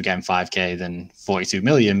better chance of getting 5K than 42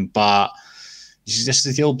 million, but it's just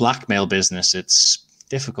the old blackmail business. It's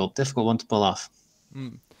difficult one to pull off.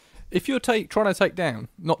 If you're trying to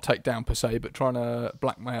not take down per se, but trying to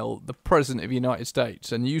blackmail the president of the United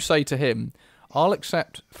States, and you say to him, I'll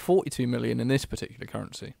accept 42 million in this particular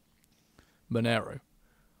currency, Monero.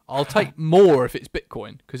 I'll take more if it's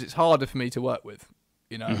Bitcoin, because it's harder for me to work with.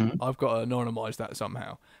 You know, I've got to anonymize that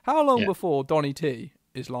somehow. How long before Donny T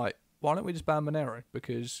is like, why don't we just ban Monero?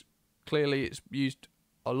 Because clearly it's used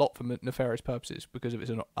a lot for nefarious purposes because of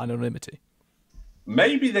its anonymity.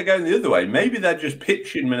 Maybe they're going the other way. Maybe they're just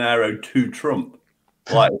pitching Monero to Trump.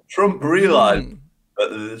 Like, Trump realised that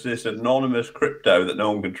there's this anonymous crypto that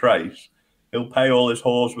no one can trace. He'll pay all his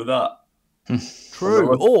whores with that.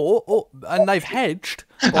 True. Or and they've hedged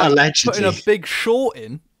by Allegedly. putting a big short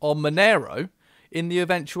in on Monero in the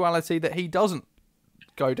eventuality that he doesn't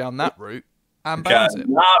go down that route and bans it.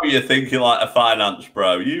 Now you're thinking like a finance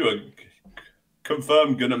bro. You are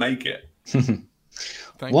confirmed going to make it. Thank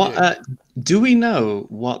you. Do we know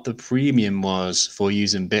what the premium was for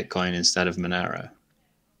using Bitcoin instead of Monero?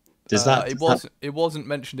 It wasn't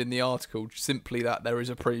mentioned in the article, simply that there is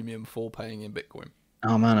a premium for paying in Bitcoin.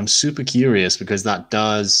 Oh man, I'm super curious because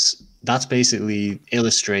that's basically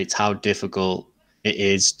illustrates how difficult it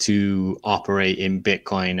is to operate in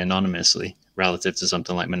Bitcoin anonymously relative to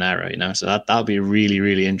something like Monero, you know? So that would be a really,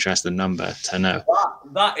 really interesting number to know.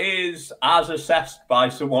 That is as assessed by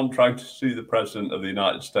someone trying to sue the president of the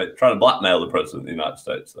United States, trying to blackmail the president of the United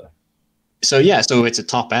States there. So yeah, so it's a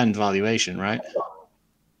top end valuation, right?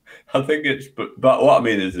 I think but what I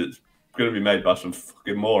mean is it's going to be made by some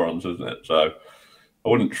fucking morons, isn't it? So I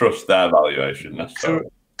wouldn't trust their valuation necessarily.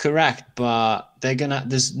 Correct, but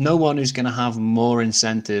there's no one who's gonna have more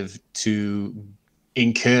incentive to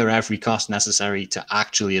incur every cost necessary to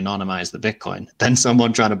actually anonymize the Bitcoin than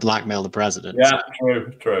someone trying to blackmail the president. Yeah,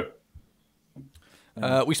 true.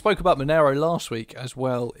 We spoke about Monero last week as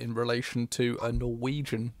well in relation to a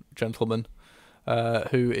Norwegian gentleman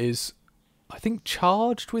who is, I think,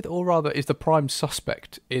 charged with, or rather is the prime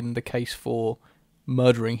suspect in the case for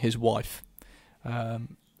murdering his wife.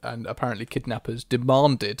 And apparently kidnappers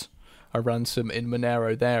demanded a ransom in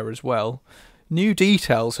Monero there as well. New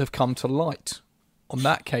details have come to light on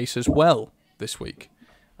that case as well this week,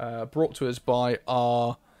 brought to us by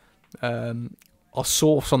our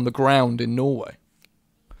source on the ground in Norway,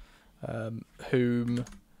 whom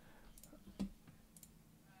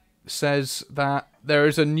says that there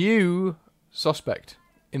is a new suspect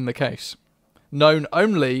in the case, known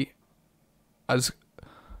only as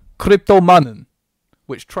Cryptomannen,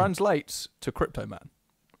 which translates to Crypto Man.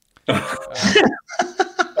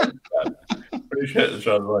 Appreciate the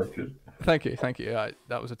translation. Thank you.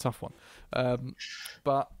 That was a tough one.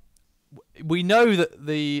 But we know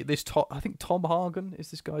that I think Tom Hagen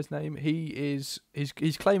is this guy's name. He's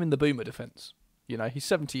claiming the boomer defense. You know, he's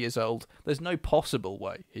 70 years old. There's no possible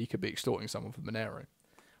way he could be extorting someone from Monero.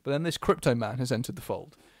 But then this crypto man has entered the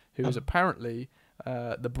fold, who is apparently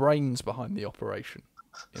the brains behind the operation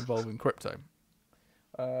involving crypto.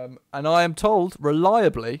 And I am told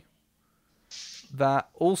reliably that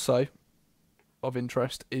also of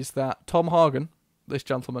interest is that Tom Hagen, this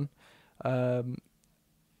gentleman,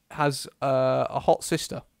 has a hot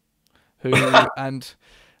sister who and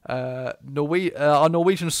our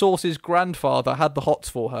Norwegian source's grandfather had the hots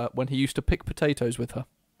for her when he used to pick potatoes with her.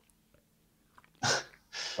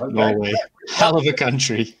 Okay. Norway, hell of a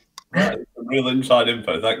country. Right, some real inside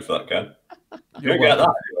info. Thanks for that, Ken. You get that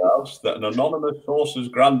anywhere else? That an anonymous source's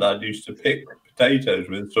granddad used to pick potatoes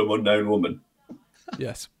with some unknown woman.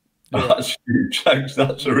 Yes. That's huge. Thanks.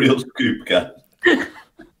 That's a real scoop, Ken.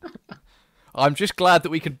 I'm just glad that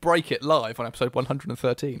we could break it live on episode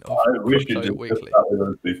 113 of I wish you Crypto did Weekly. that with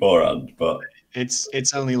us beforehand, but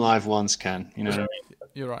It's only live once, Ken. You know what I mean?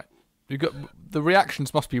 You're right. You got the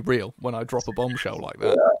reactions must be real when I drop a bombshell like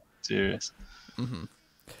that. Serious.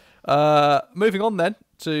 Moving on then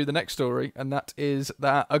to the next story, and that is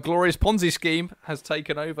that a glorious Ponzi scheme has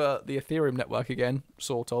taken over the Ethereum network again,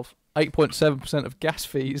 sort of. 8.7% of gas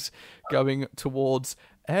fees going towards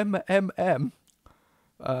MMM.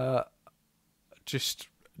 Just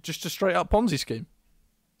a straight up Ponzi scheme.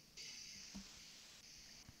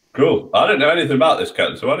 cool. I don't know anything about this,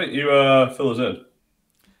 Ken, so why don't you fill us in?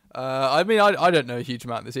 I mean, I don't know a huge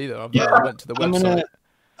amount of this either. I went to the website.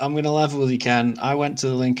 I'm gonna level with you, Ken. I went to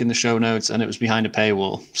the link in the show notes, and it was behind a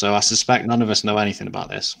paywall. So I suspect none of us know anything about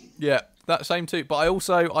this. Yeah, that same too. But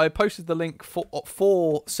I posted the link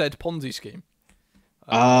for said Ponzi scheme.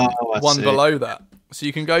 One below that, so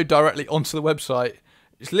you can go directly onto the website.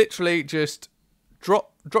 It's literally just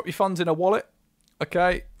drop your funds in a wallet.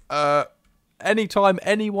 Okay. Anytime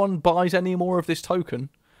anyone buys any more of this token,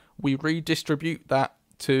 we redistribute that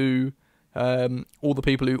to all the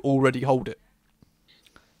people who already hold it.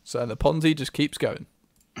 So the Ponzi just keeps going.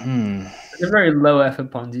 It's a very low effort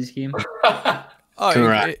Ponzi scheme.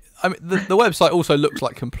 Correct. I mean, the website also looks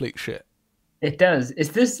like complete shit. It does. Is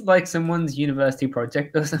this like someone's university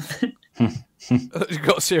project or something? It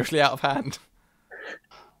got seriously out of hand.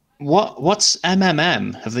 What's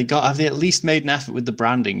MMM? Have they at least made an effort with the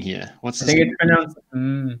branding here? What's I this? think it's pronounced.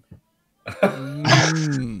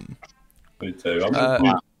 Me too. I'm gonna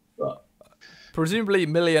do that. Presumably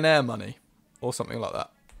millionaire money or something like that.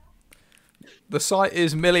 The site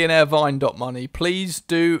is millionairevine.money. Please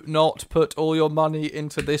do not put all your money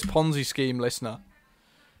into this Ponzi scheme, listener.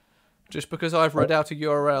 Just because I've read out a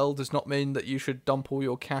URL does not mean that you should dump all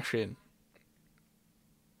your cash in.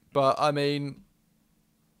 But, I mean,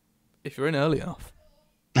 if you're in early enough.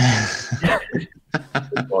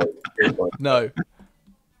 Good point. No.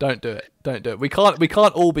 Don't do it. Don't do it. We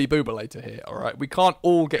can't all be Boobalator here, all right? We can't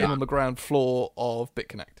all get in on the ground floor of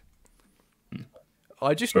BitConnect.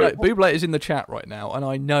 I just know Boobalator's in the chat right now, and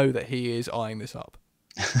I know that he is eyeing this up.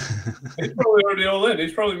 He's probably already all in.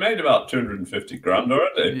 He's probably made about 250 grand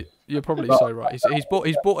already. You're probably so right. He's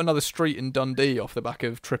bought another street in Dundee off the back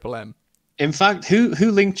of Triple M. In fact, who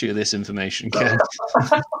linked you this information, Ken?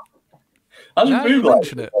 Hasn't Now you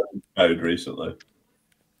mention Booblator it. been loaned code recently?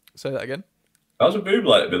 Say that again. Hasn't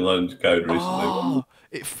Booblator been loaned code recently? Oh,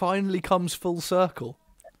 it finally comes full circle.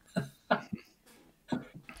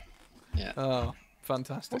 Yeah. Oh,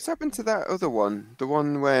 fantastic. What's happened to that other one? The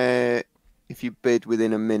one where if you bid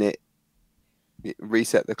within a minute, it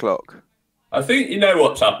reset the clock. I think you know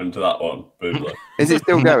what's happened to that one, Booblator. Is it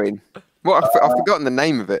still going? What? I've forgotten the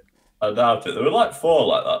name of it. I doubt it. There were like 4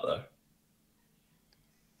 like that, though.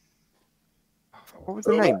 What was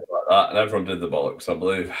the name? Like that, and everyone did the bollocks, I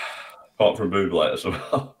believe. Apart from Booblator as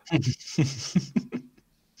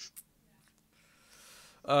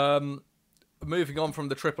well. Moving on from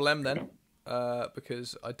the Triple M then,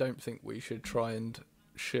 because I don't think we should try and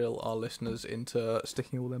shill our listeners into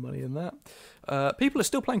sticking all their money in that. People are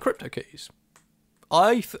still playing CryptoKitties.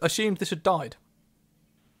 I assumed this had died.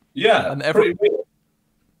 Yeah, And pretty weird.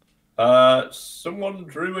 Someone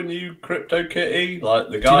drew a new CryptoKitty, like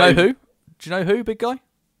the Do you guy. know who? Do you know who, big guy?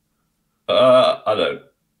 I don't.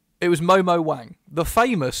 It was Momo Wang, the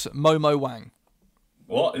famous Momo Wang.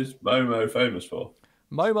 What is Momo famous for?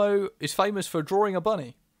 Momo is famous for drawing a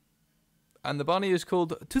bunny. And the bunny is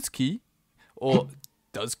called Tutski, or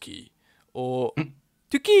Duzki, or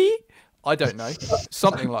Tuki. I don't know.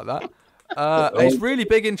 Something like that. He's really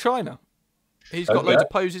big in China. He's got loads of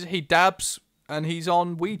poses. He dabs, and he's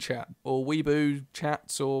on WeChat, or Weibo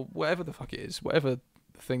chats, or whatever the fuck it is. Whatever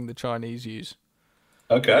thing the Chinese use.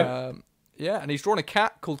 Okay. Yeah, and he's drawn a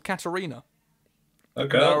cat called Katarina.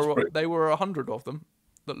 Okay. That's pretty... They were 100 of them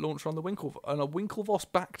that launched on a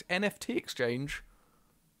Winklevoss-backed NFT exchange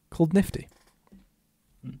called Nifty.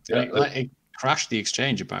 Yeah, It crashed the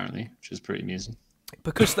exchange apparently, which is pretty amusing.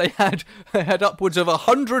 Because they had upwards of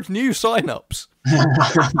 100 new signups.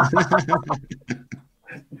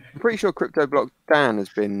 I'm pretty sure Crypto Block Dan has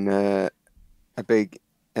been a big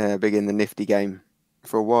in the Nifty game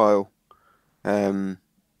for a while.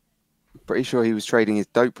 Pretty sure he was trading his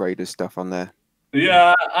Dope Raiders stuff on there.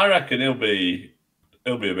 Yeah, I reckon he'll be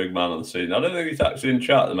a big man on the scene. I don't think he's actually in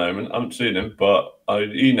chat at the moment. I haven't seen him, but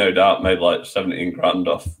he no doubt made like 17 grand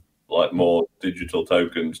off like more digital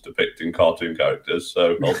tokens depicting cartoon characters.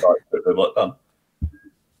 So I'll try Crypto Block Dan.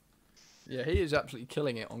 Yeah, he is absolutely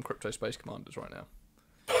killing it on Crypto Space Commanders right now.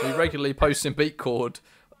 He regularly posts in Beatcord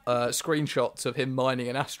screenshots of him mining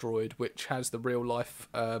an asteroid, which has the real life.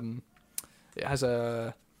 It has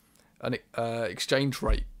an exchange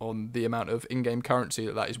rate on the amount of in-game currency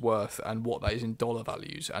that is worth and what that is in dollar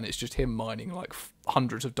values, and it's just him mining like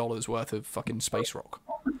hundreds of dollars worth of fucking space rock.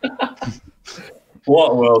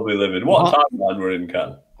 What a world we live in! What timeline we're in,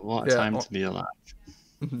 Ken? What a time to be alive.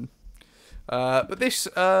 But this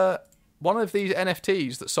one of these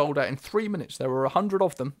NFTs that sold out in 3 minutes. There were 100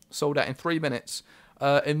 of them sold out in 3 minutes.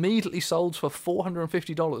 Immediately sold for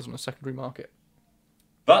 $450 on a secondary market.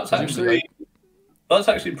 That's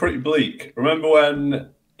actually pretty bleak. Remember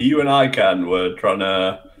when you and I, Ken, were trying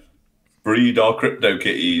to breed our crypto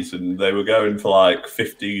kitties, and they were going for like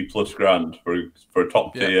 50+ grand for a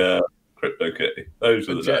top tier crypto kitty? Those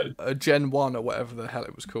are the days. A Gen 1 or whatever the hell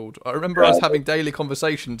it was called. I remember us having daily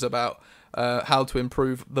conversations about how to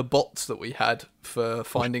improve the bots that we had for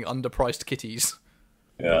finding underpriced kitties.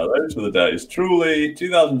 Yeah, those were the days. Truly,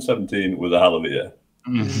 2017 was a hell of a year.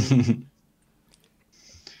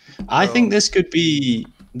 I think this could be...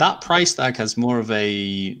 That price tag has more of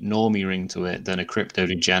a normie ring to it than a crypto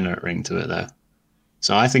degenerate ring to it, though.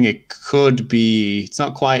 So I think it could be... It's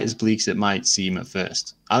not quite as bleak as it might seem at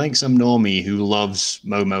first. I think some normie who loves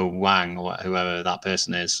Momo Wang, or whoever that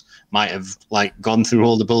person is, might have like gone through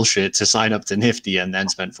all the bullshit to sign up to Nifty and then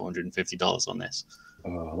spent $450 on this.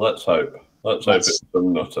 Oh, let's hope. Let's hope it's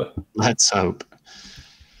some nutter. Let's hope.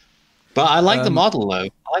 But I like the model, though.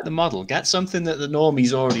 I like the model. Get something that the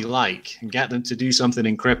normies already like and get them to do something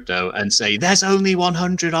in crypto and say, there's only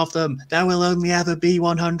 100 of them. There will only ever be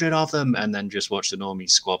 100 of them. And then just watch the normies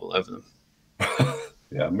squabble over them.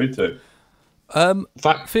 Yeah, me too. In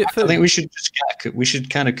fact, I think we should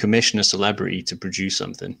kind of commission a celebrity to produce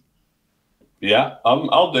something. Yeah,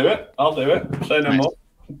 I'll do it. Say no more.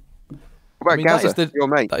 What about Gaza, your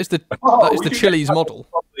mate? That is the Chili's model.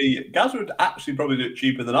 Gaza would actually probably do it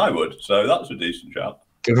cheaper than I would, so that's a decent shout.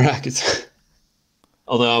 Correct.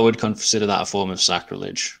 Although I would consider that a form of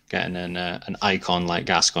sacrilege, getting an icon like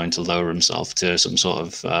Gascoigne to lower himself to some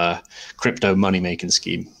sort of crypto money-making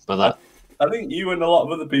scheme. But I think you and a lot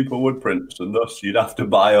of other people would, Prince, and thus you'd have to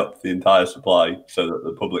buy up the entire supply so that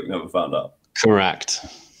the public never found out. Correct.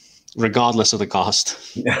 Regardless of the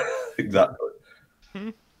cost. Yeah, exactly.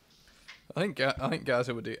 I think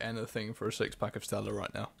Gaza would do anything for a 6-pack of Stella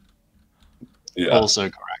right now. Yeah. Also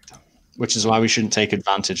correct. Which is why we shouldn't take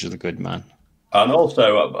advantage of the good man. And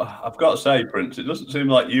also, I've got to say, Prince, it doesn't seem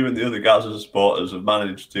like you and the other Gaza supporters have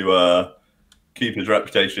managed to keep his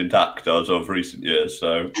reputation intact as of recent years.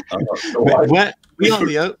 So I'm not sure why. We are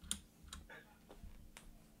the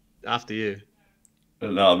after you.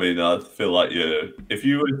 No, I mean, I feel like if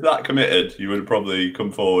you were that committed, you would have probably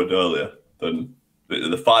come forward earlier than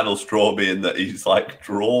the final straw being that he's like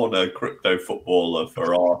drawn a crypto footballer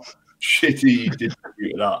for our shitty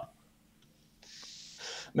distributed app.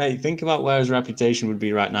 Mate, think about where his reputation would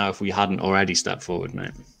be right now if we hadn't already stepped forward,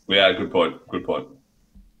 mate. Yeah, good point.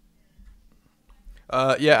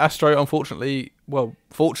 Astro, fortunately,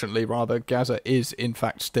 Gaza is in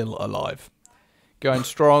fact still alive. Going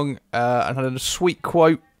strong and had a sweet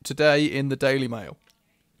quote today in the Daily Mail.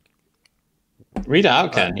 Read it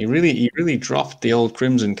out, Ken. He really dropped the old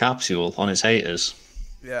Crimson capsule on his haters.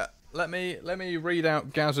 Yeah, let me read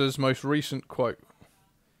out Gaza's most recent quote,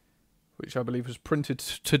 which I believe was printed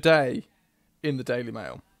today in the Daily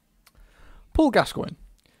Mail. Paul Gascoigne.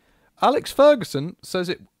 Alex Ferguson says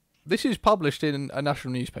it... This is published in a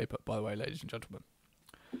national newspaper, by the way, ladies and gentlemen.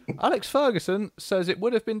 Alex Ferguson says it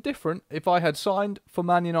would have been different if I had signed for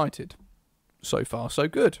Man United. So far, so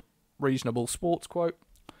good. Reasonable sports quote.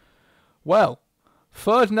 Well,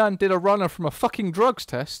 Ferdinand did a runner from a fucking drugs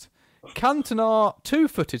test. Cantona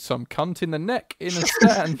two-footed some cunt in the neck in a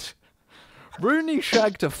stand. Rooney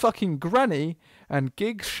shagged a fucking granny, and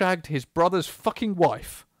Giggs shagged his brother's fucking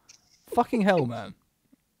wife. Fucking hell, man.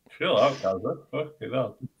 Chill out, Gaza. Fucking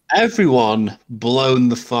hell. Everyone blown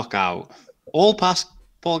the fuck out. All past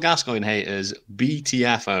Paul Gascoigne haters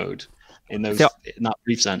BTFO'd in that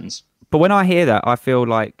brief sentence. But when I hear that, I feel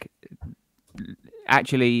like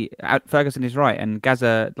actually Ferguson is right, and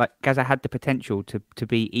Gaza had the potential to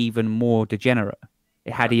be even more degenerate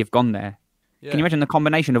had he have gone there. Yeah. Can you imagine the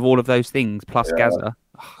combination of all of those things plus Gaza?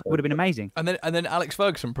 Oh, it would have been amazing. And then Alex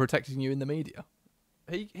Ferguson protecting you in the media.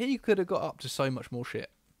 He could have got up to so much more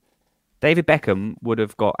shit. David Beckham would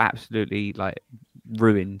have got absolutely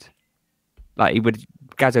ruined.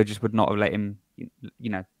 Gaza just would not have let him,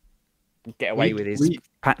 get away with his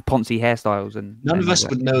Ponzi hairstyles none of us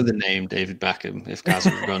would know the name David Beckham if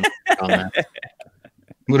Gaza had gone there.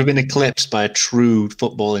 Would have been eclipsed by a true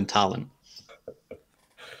footballing talent.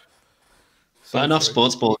 But enough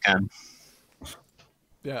sports ball, Ken.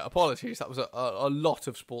 Yeah, apologies. That was a lot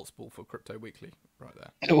of sports ball for Crypto Weekly right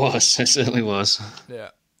there. It certainly was.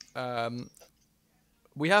 Yeah.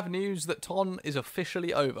 We have news that TON is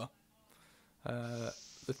officially over.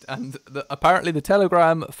 Apparently the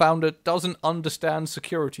Telegram founder doesn't understand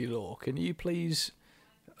security law. Can you please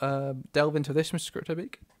delve into this, Mr.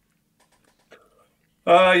 CryptoBeak?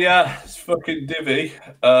 Yeah, it's fucking divvy.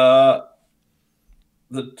 The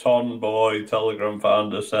Ton boy Telegram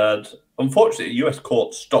founder said, unfortunately, US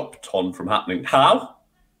court stopped Ton from happening. How?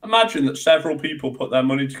 Imagine that several people put their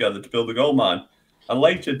money together to build a gold mine and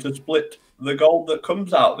later to split the gold that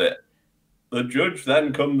comes out of it. The judge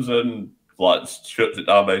then comes and shuts it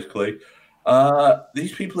down, basically.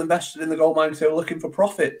 These people invested in the gold mine because they were looking for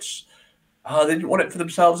profits. They didn't want it for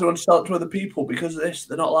themselves. They want to sell it to other people. Because of this,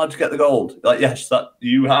 they're not allowed to get the gold. Yes, that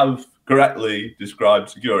you have correctly described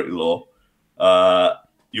security law.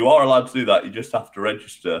 You are allowed to do that. You just have to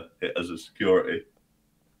register it as a security.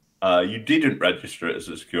 You didn't register it as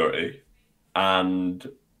a security. And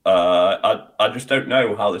I just don't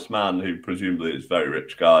know how this man, who presumably is a very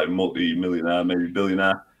rich guy, multi-millionaire, maybe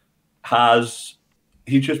billionaire,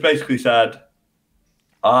 he just basically said,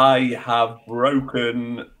 I haven't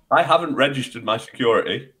registered my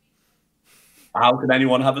security. How can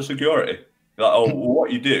anyone have a security?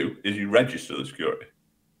 What you do is you register the security.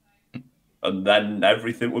 And then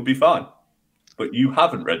everything would be fine. But you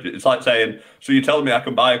haven't registered. It's like saying, so you're telling me I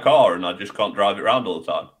can buy a car and I just can't drive it around all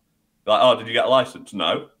the time? Did you get a license?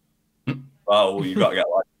 No. Well, you got to get a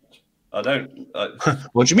license. I don't.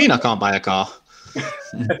 What do you mean I can't buy a car?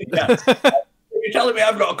 Yeah. You're telling me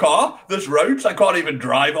I've got a car? There's roads I can't even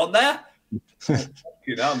drive on there? Mate.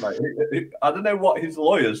 I don't know what his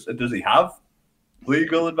lawyers, does he have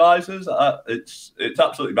legal advisors? It's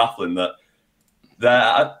absolutely baffling that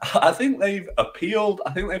I think they've appealed.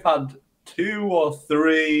 I think they've had 2 or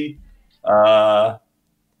 3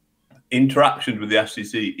 interactions with the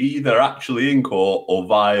FCC, either actually in court or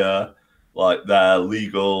via their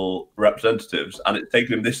legal representatives, and it's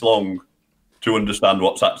taken him this long to understand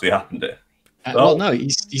what's actually happened here. No,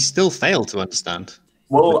 he's still failed to understand.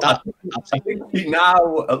 Well, I think he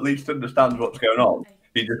now at least understands what's going on.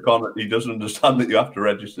 He just can't. He doesn't understand that you have to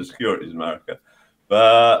register securities in America.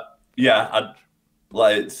 But yeah,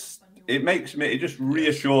 it just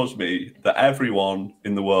reassures me that everyone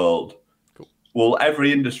in the world,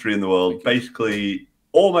 every industry in the world, basically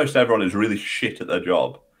almost everyone is really shit at their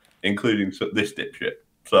job, including this dipshit.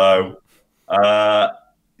 So,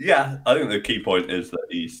 yeah, I think the key point is that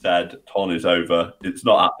he said TON is over. It's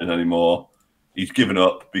not happening anymore. He's given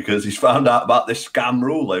up because he's found out about this scam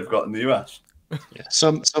rule they've got in the US. Yeah,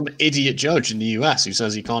 some idiot judge in the US who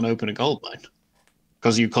says he can't open a gold mine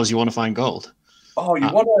because you want to find gold. Oh,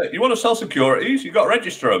 you want to sell securities? You got to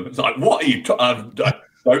register them. It's like, what are you? I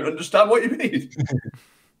don't understand what you mean.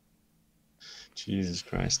 Jesus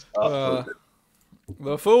Christ! The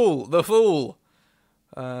fool.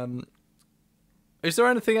 Is there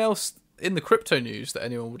anything else in the crypto news that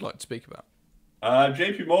anyone would like to speak about?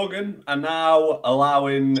 JP Morgan are now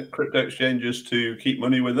allowing crypto exchanges to keep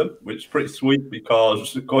money with them, which is pretty sweet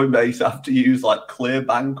because Coinbase have to use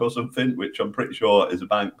Clearbank or something, which I'm pretty sure is a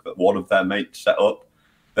bank that one of their mates set up.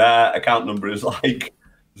 Their account number is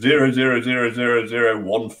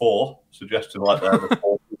 00000014, suggesting they're the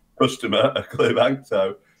fourth customer at Clearbank.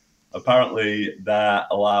 So apparently they're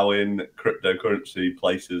allowing cryptocurrency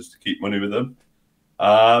places to keep money with them.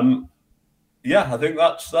 Yeah, I think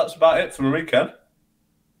that's about it for me, Ken.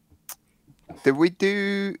 Did we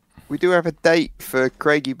do have a date for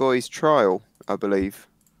Craigie Boy's trial, I believe.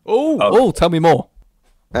 Tell me more.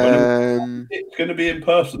 It's going to be in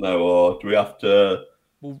person though, or do we have to?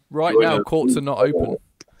 Well, right now courts are not open.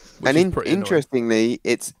 And interestingly,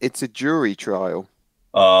 it's a jury trial.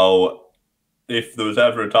 Oh, if there was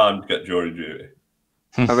ever a time to get jury duty.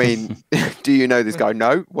 I mean, do you know this guy?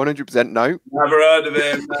 No, 100% no. Never heard of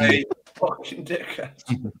him, mate. Fucking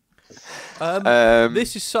dickhead.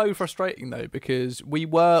 This is so frustrating though, because we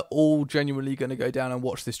were all genuinely going to go down and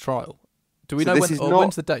watch this trial. Do we know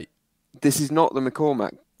when's the date? This is not the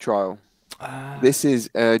McCormack trial. This is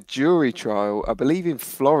a jury trial, I believe, in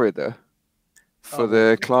Florida for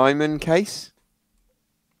the Kleiman case.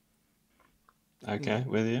 Okay,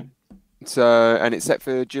 with you. So, and it's set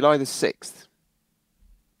for July the 6th.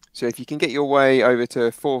 So if you can get your way over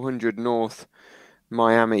to 400 North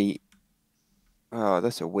Miami. Oh,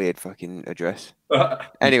 that's a weird fucking address.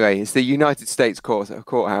 Anyway, it's the United States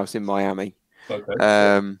courthouse in Miami.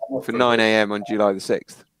 Okay. For 9 a.m. on July the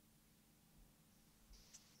 6th.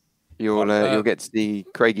 You'll get to see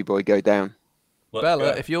Craigie boy go down.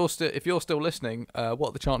 Bella, if you're still listening, what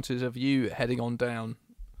are the chances of you heading on down?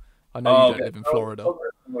 I know you don't live in Florida.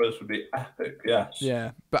 This would be epic, yes.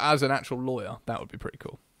 Yeah, but as an actual lawyer, that would be pretty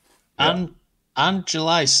cool. And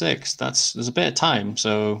July 6th, there's a bit of time,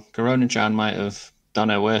 so Corona-chan might have done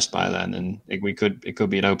her worst by then, and it could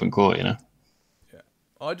be an open court, you know. Yeah,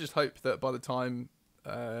 I just hope that by the time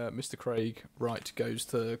Mr. Craig Wright goes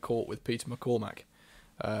to court with Peter McCormack,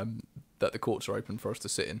 that the courts are open for us to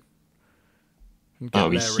sit in. That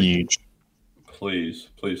would be huge. Please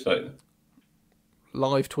say.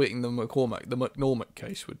 Live tweeting the McCormack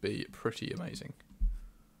case would be pretty amazing.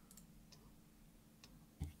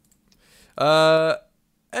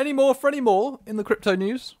 Any more in the crypto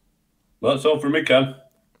news? That's all from me, Ken.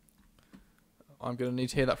 I'm going to need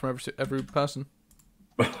to hear that from every person.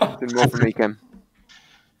 Nothing more from me, Ken.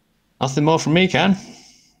 Nothing more from me, Ken.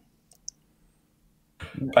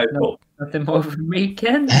 Nothing more from me,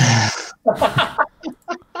 Ken.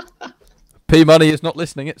 P Money is not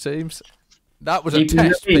listening, it seems. That was a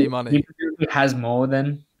test, P Money. He has more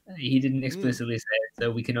than he didn't explicitly say it,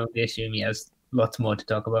 so we can only assume he has lots more to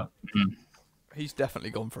talk about. He's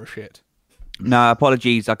definitely gone for a shit. No,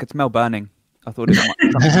 apologies. I could smell burning. I thought it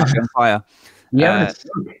was on fire. Yeah,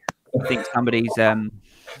 I think somebody's. That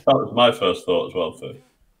was my first thought as well, Fu.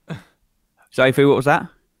 Sorry, Fu, what was that?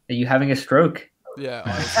 Are you having a stroke? Yeah.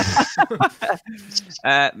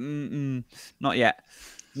 Not yet.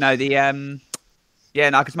 No, no,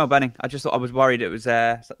 I can smell burning. I just thought I was worried it was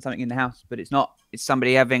something in the house, but it's not. It's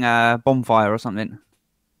somebody having a bonfire or something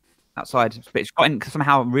outside. But it's gotten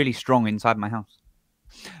somehow really strong inside my house.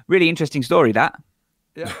 Really interesting story, that.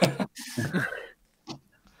 Yeah.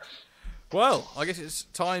 Well, I guess it's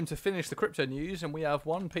time to finish the crypto news, and we have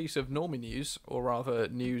one piece of normie news, or rather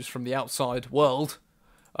news from the outside world,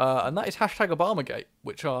 and that is #Obamagate,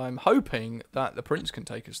 which I'm hoping that the Prince can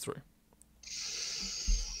take us through.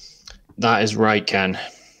 That is right, Ken.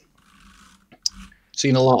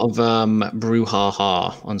 Seen a lot of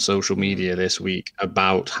brouhaha on social media this week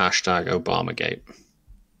about #Obamagate.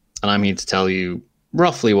 And I'm here to tell you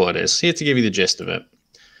roughly what it is. Here to give you the gist of it.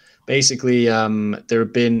 Basically, there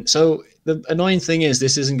have been... So the annoying thing is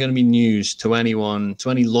this isn't going to be news to anyone,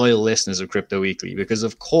 to any loyal listeners of Crypto Weekly, because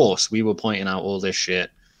of course we were pointing out all this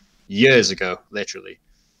shit years ago, literally.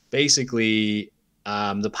 Basically...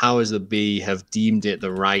 the powers that be have deemed it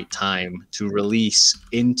the right time to release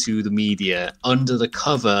into the media under the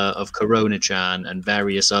cover of Corona-chan and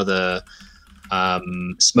various other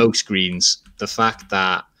smokescreens the fact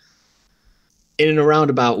that in a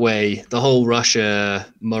roundabout way, the whole Russia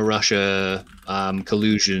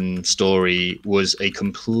collusion story was a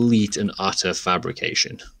complete and utter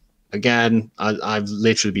fabrication. Again, I've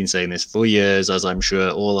literally been saying this for years, as I'm sure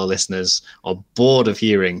all our listeners are bored of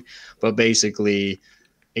hearing. But basically,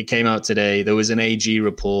 it came out today. There was an AG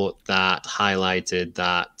report that highlighted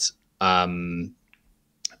that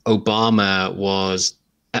Obama was,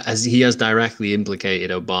 as he has directly implicated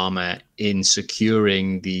Obama in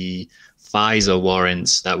securing the FISA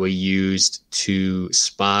warrants that were used to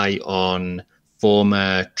spy on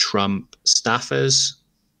former Trump staffers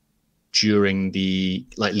during the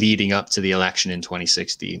leading up to the election in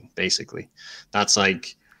 2016. Basically, that's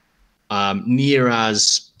near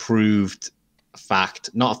as proved fact,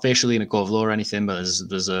 not officially in a court of law or anything, but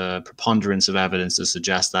there's a preponderance of evidence to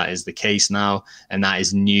suggest that is the case now, and that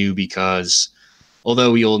is new because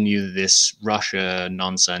although we all knew that this Russia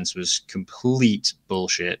nonsense was complete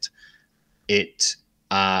bullshit, the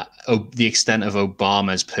extent of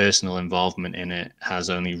Obama's personal involvement in it has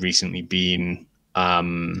only recently been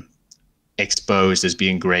exposed as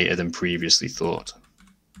being greater than previously thought.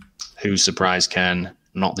 Who's surprised, Ken?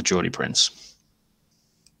 Not the Geordie Prince.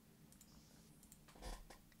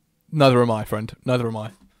 Neither am I, friend. Neither am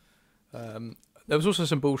I. There was also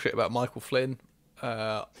some bullshit about Michael Flynn.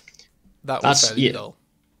 That was fairly dull.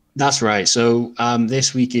 That's right. So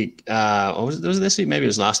this week, or was it this week? Maybe it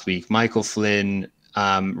was last week. Michael Flynn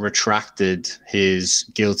retracted his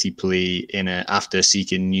guilty plea after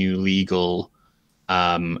seeking new legal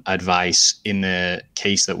advice in the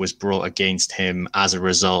case that was brought against him as a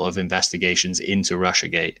result of investigations into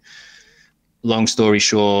Russiagate. Long story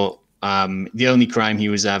short, the only crime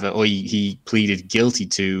he pleaded guilty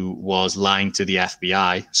to was lying to the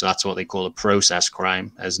FBI. So that's what they call a process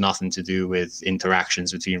crime. It has nothing to do with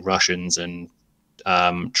interactions between Russians and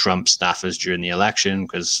Trump staffers during the election,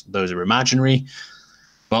 because those are imaginary.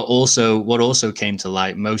 But also, what also came to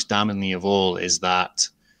light most damningly of all is that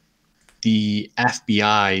the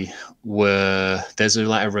FBI there's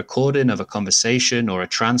a recording of a conversation or a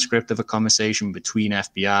transcript of a conversation between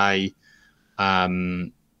FBI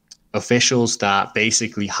officials that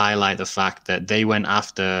basically highlight the fact that they went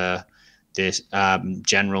after this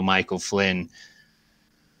General Michael Flynn.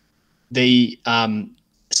 They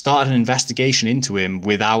started an investigation into him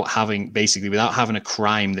without having a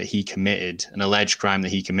crime that he committed, an alleged crime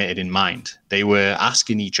that he committed in mind. They were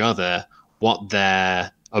asking each other what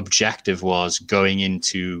their objective was going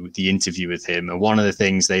into the interview with him. And one of the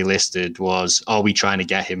things they listed was, are we trying to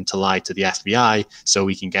get him to lie to the FBI so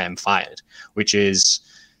we can get him fired? Which is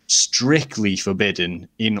strictly forbidden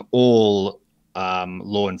in all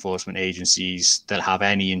law enforcement agencies that have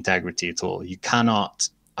any integrity at all. You cannot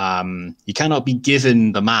be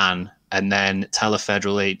given the man and then tell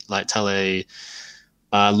a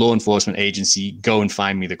law enforcement agency, go and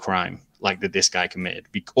find me the crime like that this guy committed,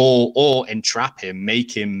 or entrap him,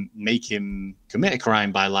 make him commit a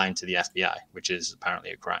crime by lying to the FBI, which is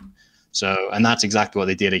apparently a crime. So, and that's exactly what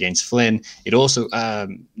they did against Flynn. It also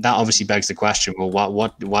that obviously begs the question: well,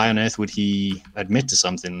 why on earth would he admit to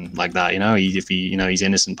something like that? If he's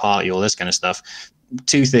innocent party, all this kind of stuff.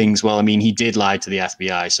 Two things. Well, I mean, he did lie to the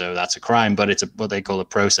FBI, so that's a crime, but it's what they call a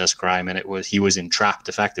process crime, and he was entrapped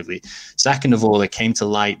effectively. Second of all, it came to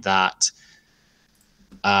light that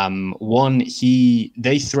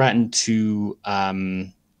they threatened to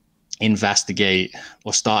investigate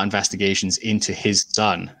or start investigations into his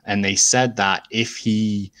son, and they said that if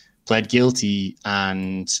he pled guilty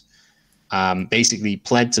and basically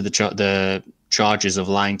pled to the charges of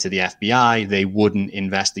lying to the FBI, they wouldn't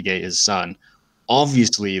investigate his son.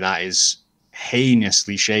 Obviously, that is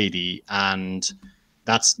heinously shady, and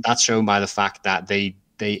that's shown by the fact that they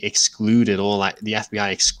excluded all that. The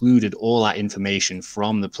FBI excluded all that information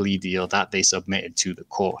from the plea deal that they submitted to the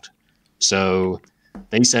court. So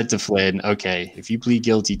they said to Flynn, okay, if you plead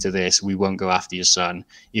guilty to this, we won't go after your son.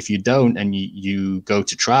 If you don't, and you go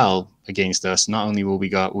to trial against us, not only will we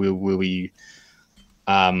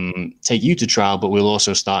take you to trial, but we'll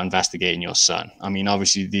also start investigating your son. I mean,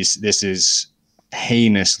 obviously, this is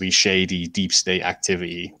heinously shady deep state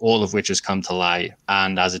activity, all of which has come to light.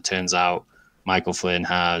 And as it turns out, Michael Flynn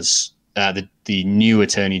has the new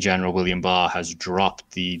Attorney General William Barr has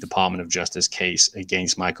dropped the Department of Justice case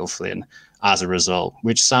against Michael Flynn as a result,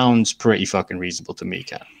 which sounds pretty fucking reasonable to me,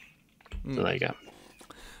 Ken. So there you go.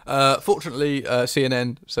 Fortunately,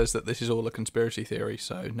 CNN says that this is all a conspiracy theory,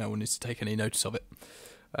 so no one needs to take any notice of it.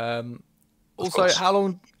 Also, how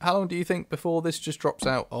long do you think before this just drops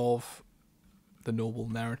out of the normal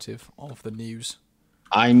narrative of the news?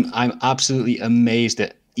 I'm absolutely amazed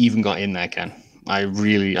it even got in there, Ken. I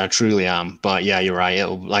truly am. But yeah, you're right.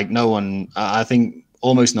 I think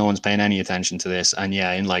almost no one's paying any attention to this. And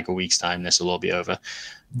yeah, in like a week's time, this will all be over.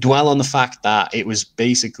 Dwell on the fact that it was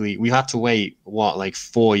basically, we had to wait,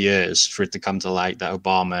 4 years for it to come to light that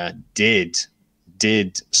Obama did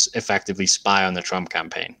effectively spy on the Trump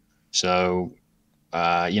campaign. So,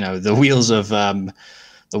 the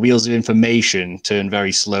wheels of information turn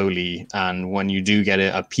very slowly, and when you do get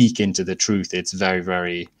a peek into the truth, it's very,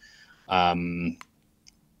 very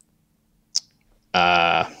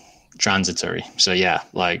transitory. So yeah,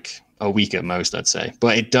 like a week at most, I'd say.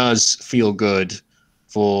 But it does feel good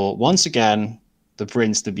for, once again, the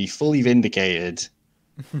prince to be fully vindicated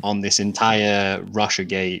on this entire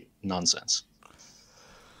Russiagate nonsense.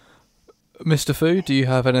 Mr. Fu, do you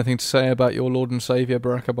have anything to say about your Lord and Savior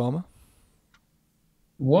Barack Obama?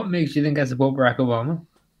 What makes you think I support Barack Obama?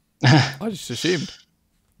 I just assumed.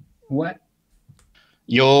 What?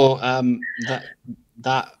 Your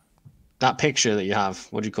that picture that you have,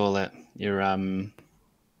 what do you call it? Your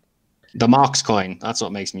the Marx coin. That's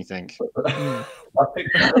what makes me think. That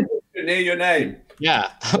picture near your name.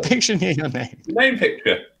 Yeah, that picture near your name. The name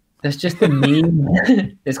picture. That's just a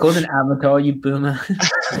meme. It's called an avatar, you boomer.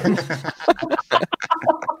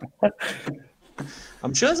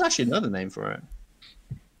 I'm sure there's actually another name for it.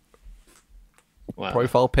 Wow.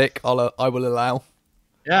 Profile pic, I will allow.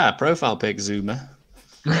 Yeah, profile pic, Zoomer.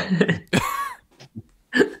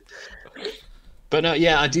 But no,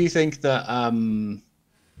 yeah, I do think that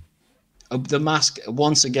the mask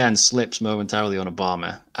once again slips momentarily on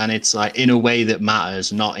Obama, and it's like in a way that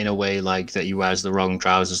matters, not in a way like that he wears the wrong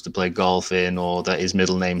trousers to play golf in, or that his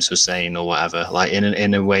middle name's Hussein or whatever. Like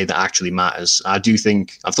in a way that actually matters. I do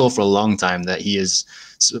think I've thought for a long time that he has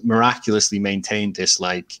miraculously maintained this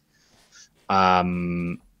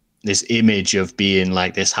this image of being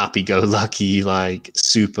like this happy-go-lucky, like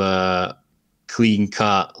super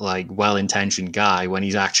clean-cut, like well-intentioned guy, when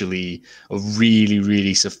he's actually a really,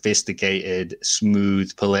 really sophisticated,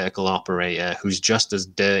 smooth political operator who's just as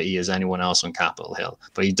dirty as anyone else on Capitol Hill.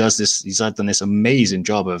 But he's done this amazing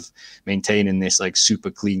job of maintaining this like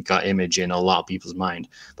super clean-cut image in a lot of people's mind.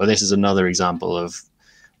 But this is another example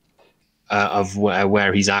of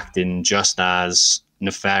where he's acting just as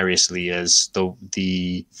nefariously as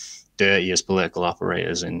the dirtiest political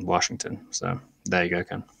operators in Washington. So there you go,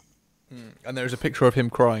 Ken. And there's a picture of him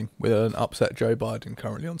crying with an upset Joe Biden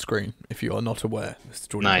currently on screen, if you are not aware.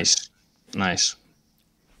 Nice. Do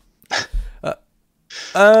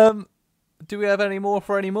we have any more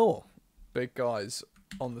for any more big guys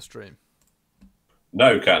on the stream?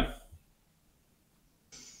 No, Ken.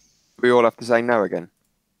 We all have to say no again.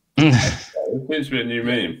 It seems to be a new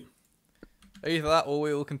meme. Either that, or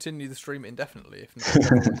we will continue the stream indefinitely if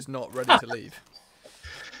everyone is not ready to leave.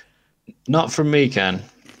 Not from me, Ken.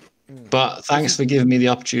 But thanks for giving me the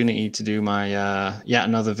opportunity to do my yet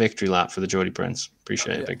another victory lap for the Geordie Prince.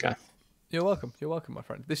 Appreciate it, big guy. You're welcome. You're welcome, my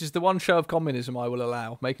friend. This is the one show of communism I will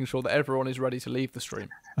allow, making sure that everyone is ready to leave the stream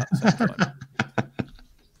at the same time.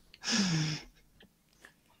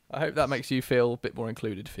 I hope that makes you feel a bit more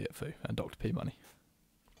included, Fiat Fu and Dr. P Money.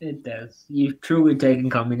 It does. You've truly taken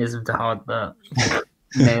communism to heart, but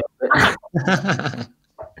nailed it.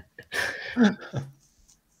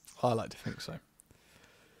 I like to think so.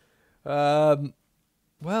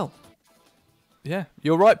 Well, yeah,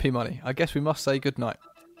 you're right, P Money. I guess we must say good night.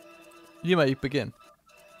 You may begin.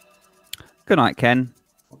 Good night, Ken.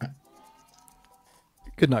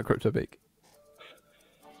 Good night, Crypto Beak.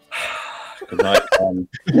 Good night, Ken.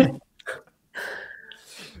 Good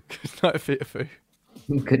night, Fiat Fu.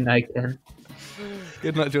 Good night, Ken.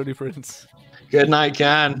 Good night, Geordie Prince. Good night,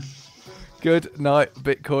 Ken. Good night,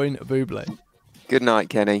 Bitcoin Buble. Good night,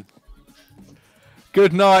 Kenny.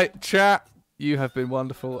 Good night, chat. You have been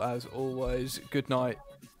wonderful as always. Good night,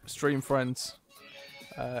 stream friends.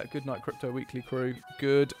 Good night, Crypto Weekly crew.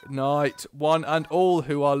 Good night, one and all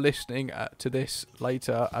who are listening to this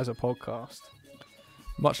later as a podcast.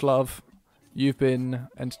 Much love. You've been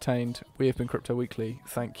entertained. We have been Crypto Weekly.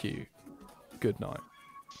 Thank you. Good night.